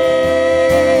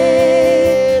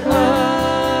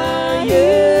are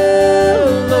you,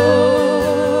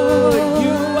 Lord.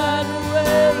 You are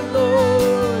great,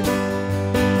 Lord.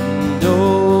 And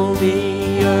all the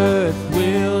earth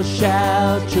will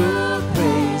shout your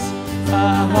praise.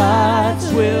 Our hearts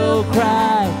will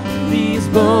cry, these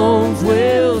bones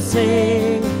will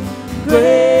sing.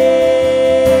 Great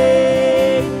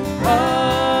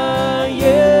are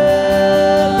you,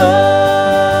 Lord.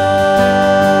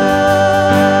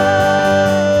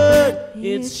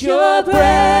 It's your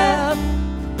breath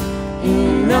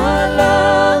in our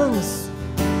lungs,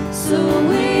 so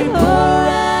we pour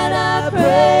out our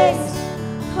praise,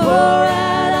 pour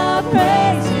out our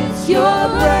praise. It's your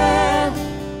breath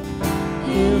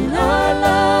in our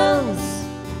lungs,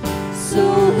 so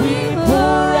we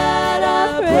pour out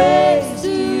our praise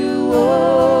to you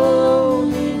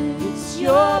only. It's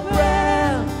your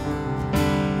breath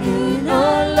in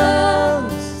our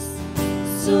lungs,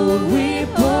 so we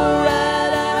pour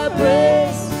out our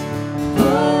praise,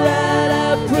 pour out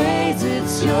our praise.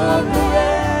 It's your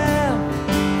breath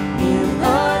in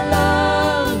our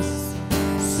lungs,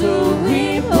 so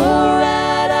we pour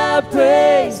out our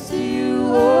praise to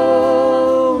you only.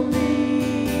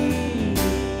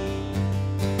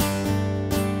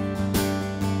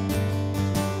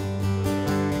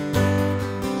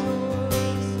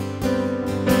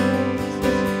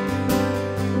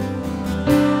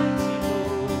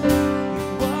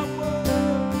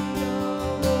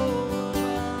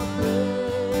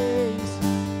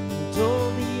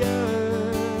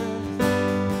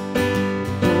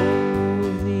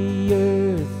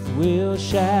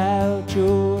 Shout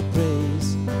your praise,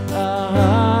 our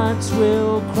hearts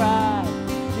will cry,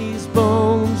 these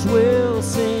bones will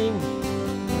sing.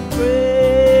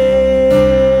 Great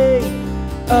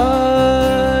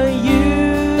are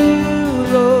you,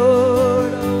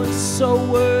 Lord. Oh, it's so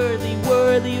worthy,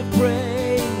 worthy of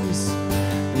praise.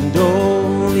 And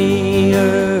all the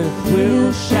earth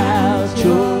will shout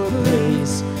your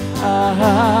praise, our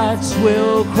hearts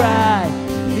will cry,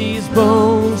 these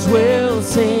bones will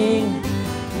sing.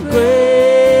 Great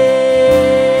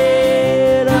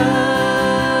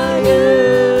are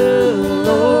you,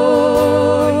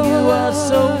 Lord. You are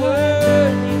so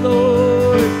worthy,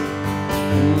 Lord.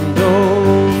 And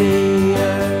all the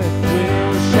earth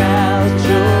will shout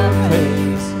your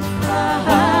praise. Our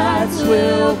hearts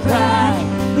will cry,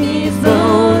 these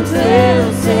bones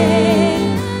will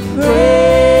sing. Great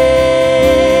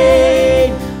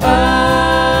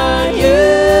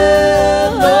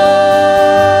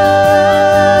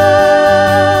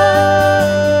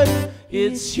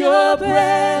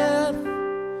breath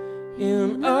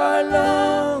in our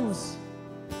lungs.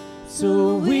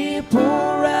 So we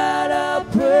pour out our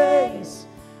praise,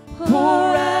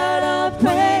 pour out our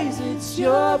praise. It's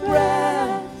your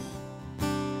breath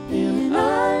in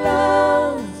our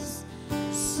lungs.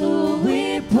 So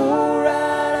we pour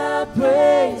out our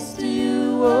praise to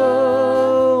you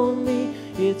only.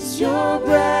 It's your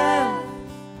breath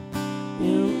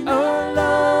in our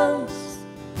lungs.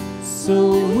 So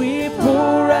we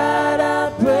pour out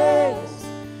our praise,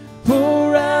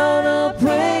 pour out our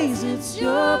praise. It's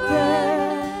your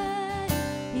breath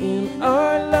in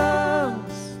our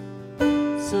lungs.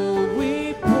 So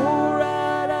we pour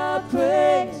out our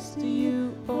praise to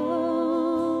you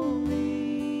only,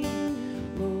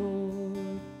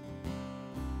 Lord.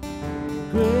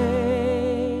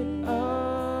 Great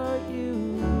are you,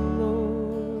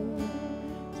 Lord.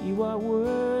 You are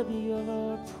worthy of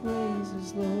our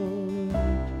praises, Lord.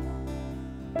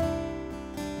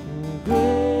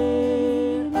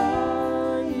 Great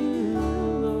are you,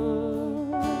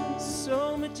 Lord.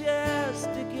 So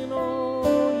majestic in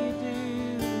all you do.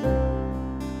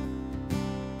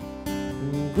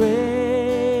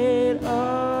 Great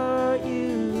are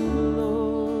you,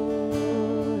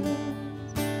 Lord.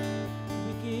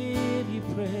 We give you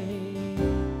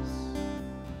praise.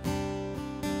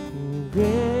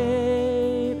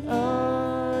 Great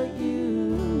are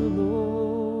you, Lord.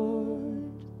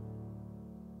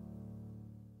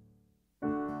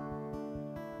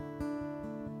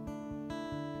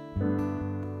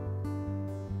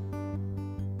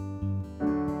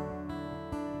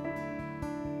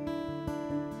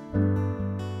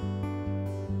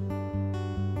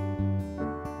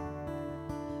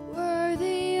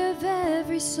 Worthy of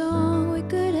every song we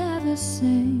could ever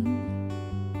sing,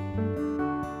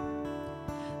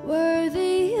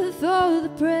 worthy of all the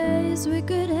praise we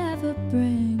could ever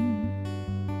bring,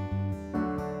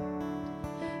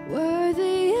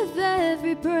 worthy of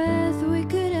every breath we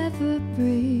could ever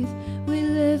breathe. We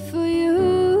live for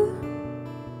you.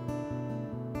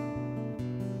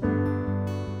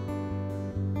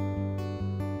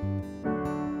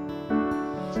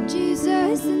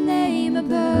 Jesus, the name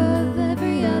above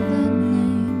every other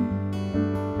name.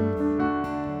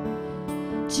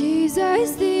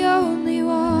 Jesus, the only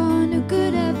one who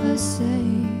could ever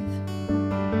save.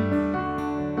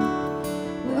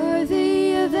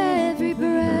 Worthy of every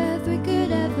breath we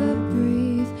could ever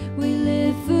breathe. We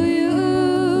live for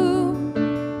you.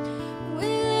 We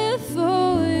live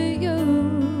for you.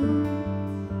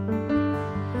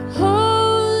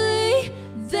 Holy,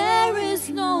 there is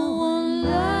no one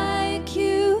like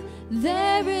you.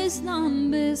 There is none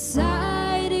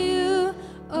beside you.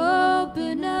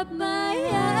 Open up my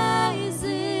eyes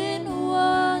in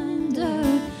wonder.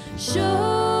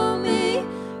 Show me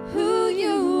who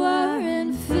you are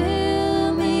and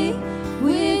fill me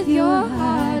with your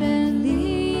heart and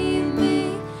lead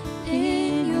me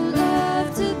in your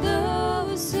love to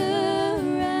those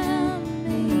around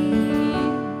me.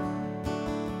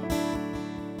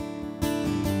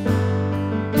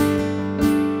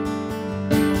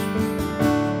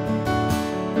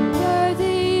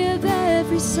 Worthy of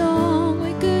every song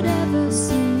we could ever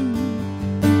sing,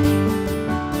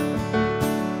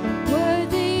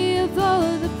 worthy of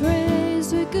all the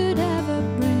praise we could ever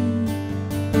bring,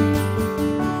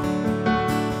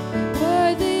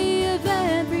 worthy of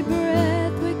every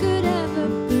breath we could ever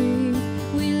breathe.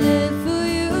 We live for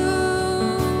you.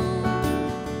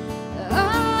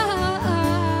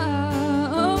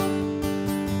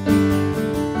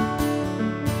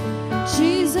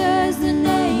 Jesus, the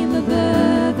name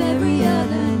above every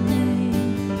other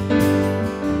name.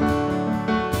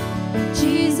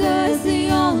 Jesus, the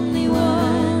only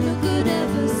one who could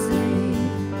ever save.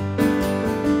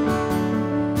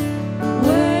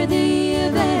 Worthy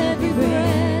of every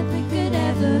breath we could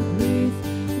ever breathe.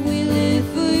 We live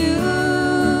for you.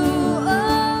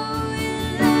 Oh, we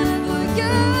live for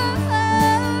you.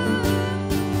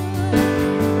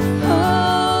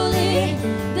 Holy,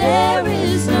 there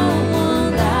is no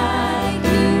one like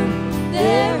you.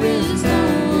 There is no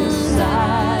one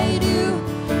beside you.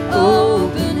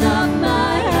 Open up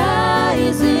my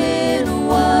eyes in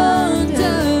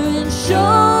wonder and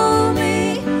show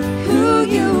me who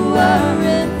you are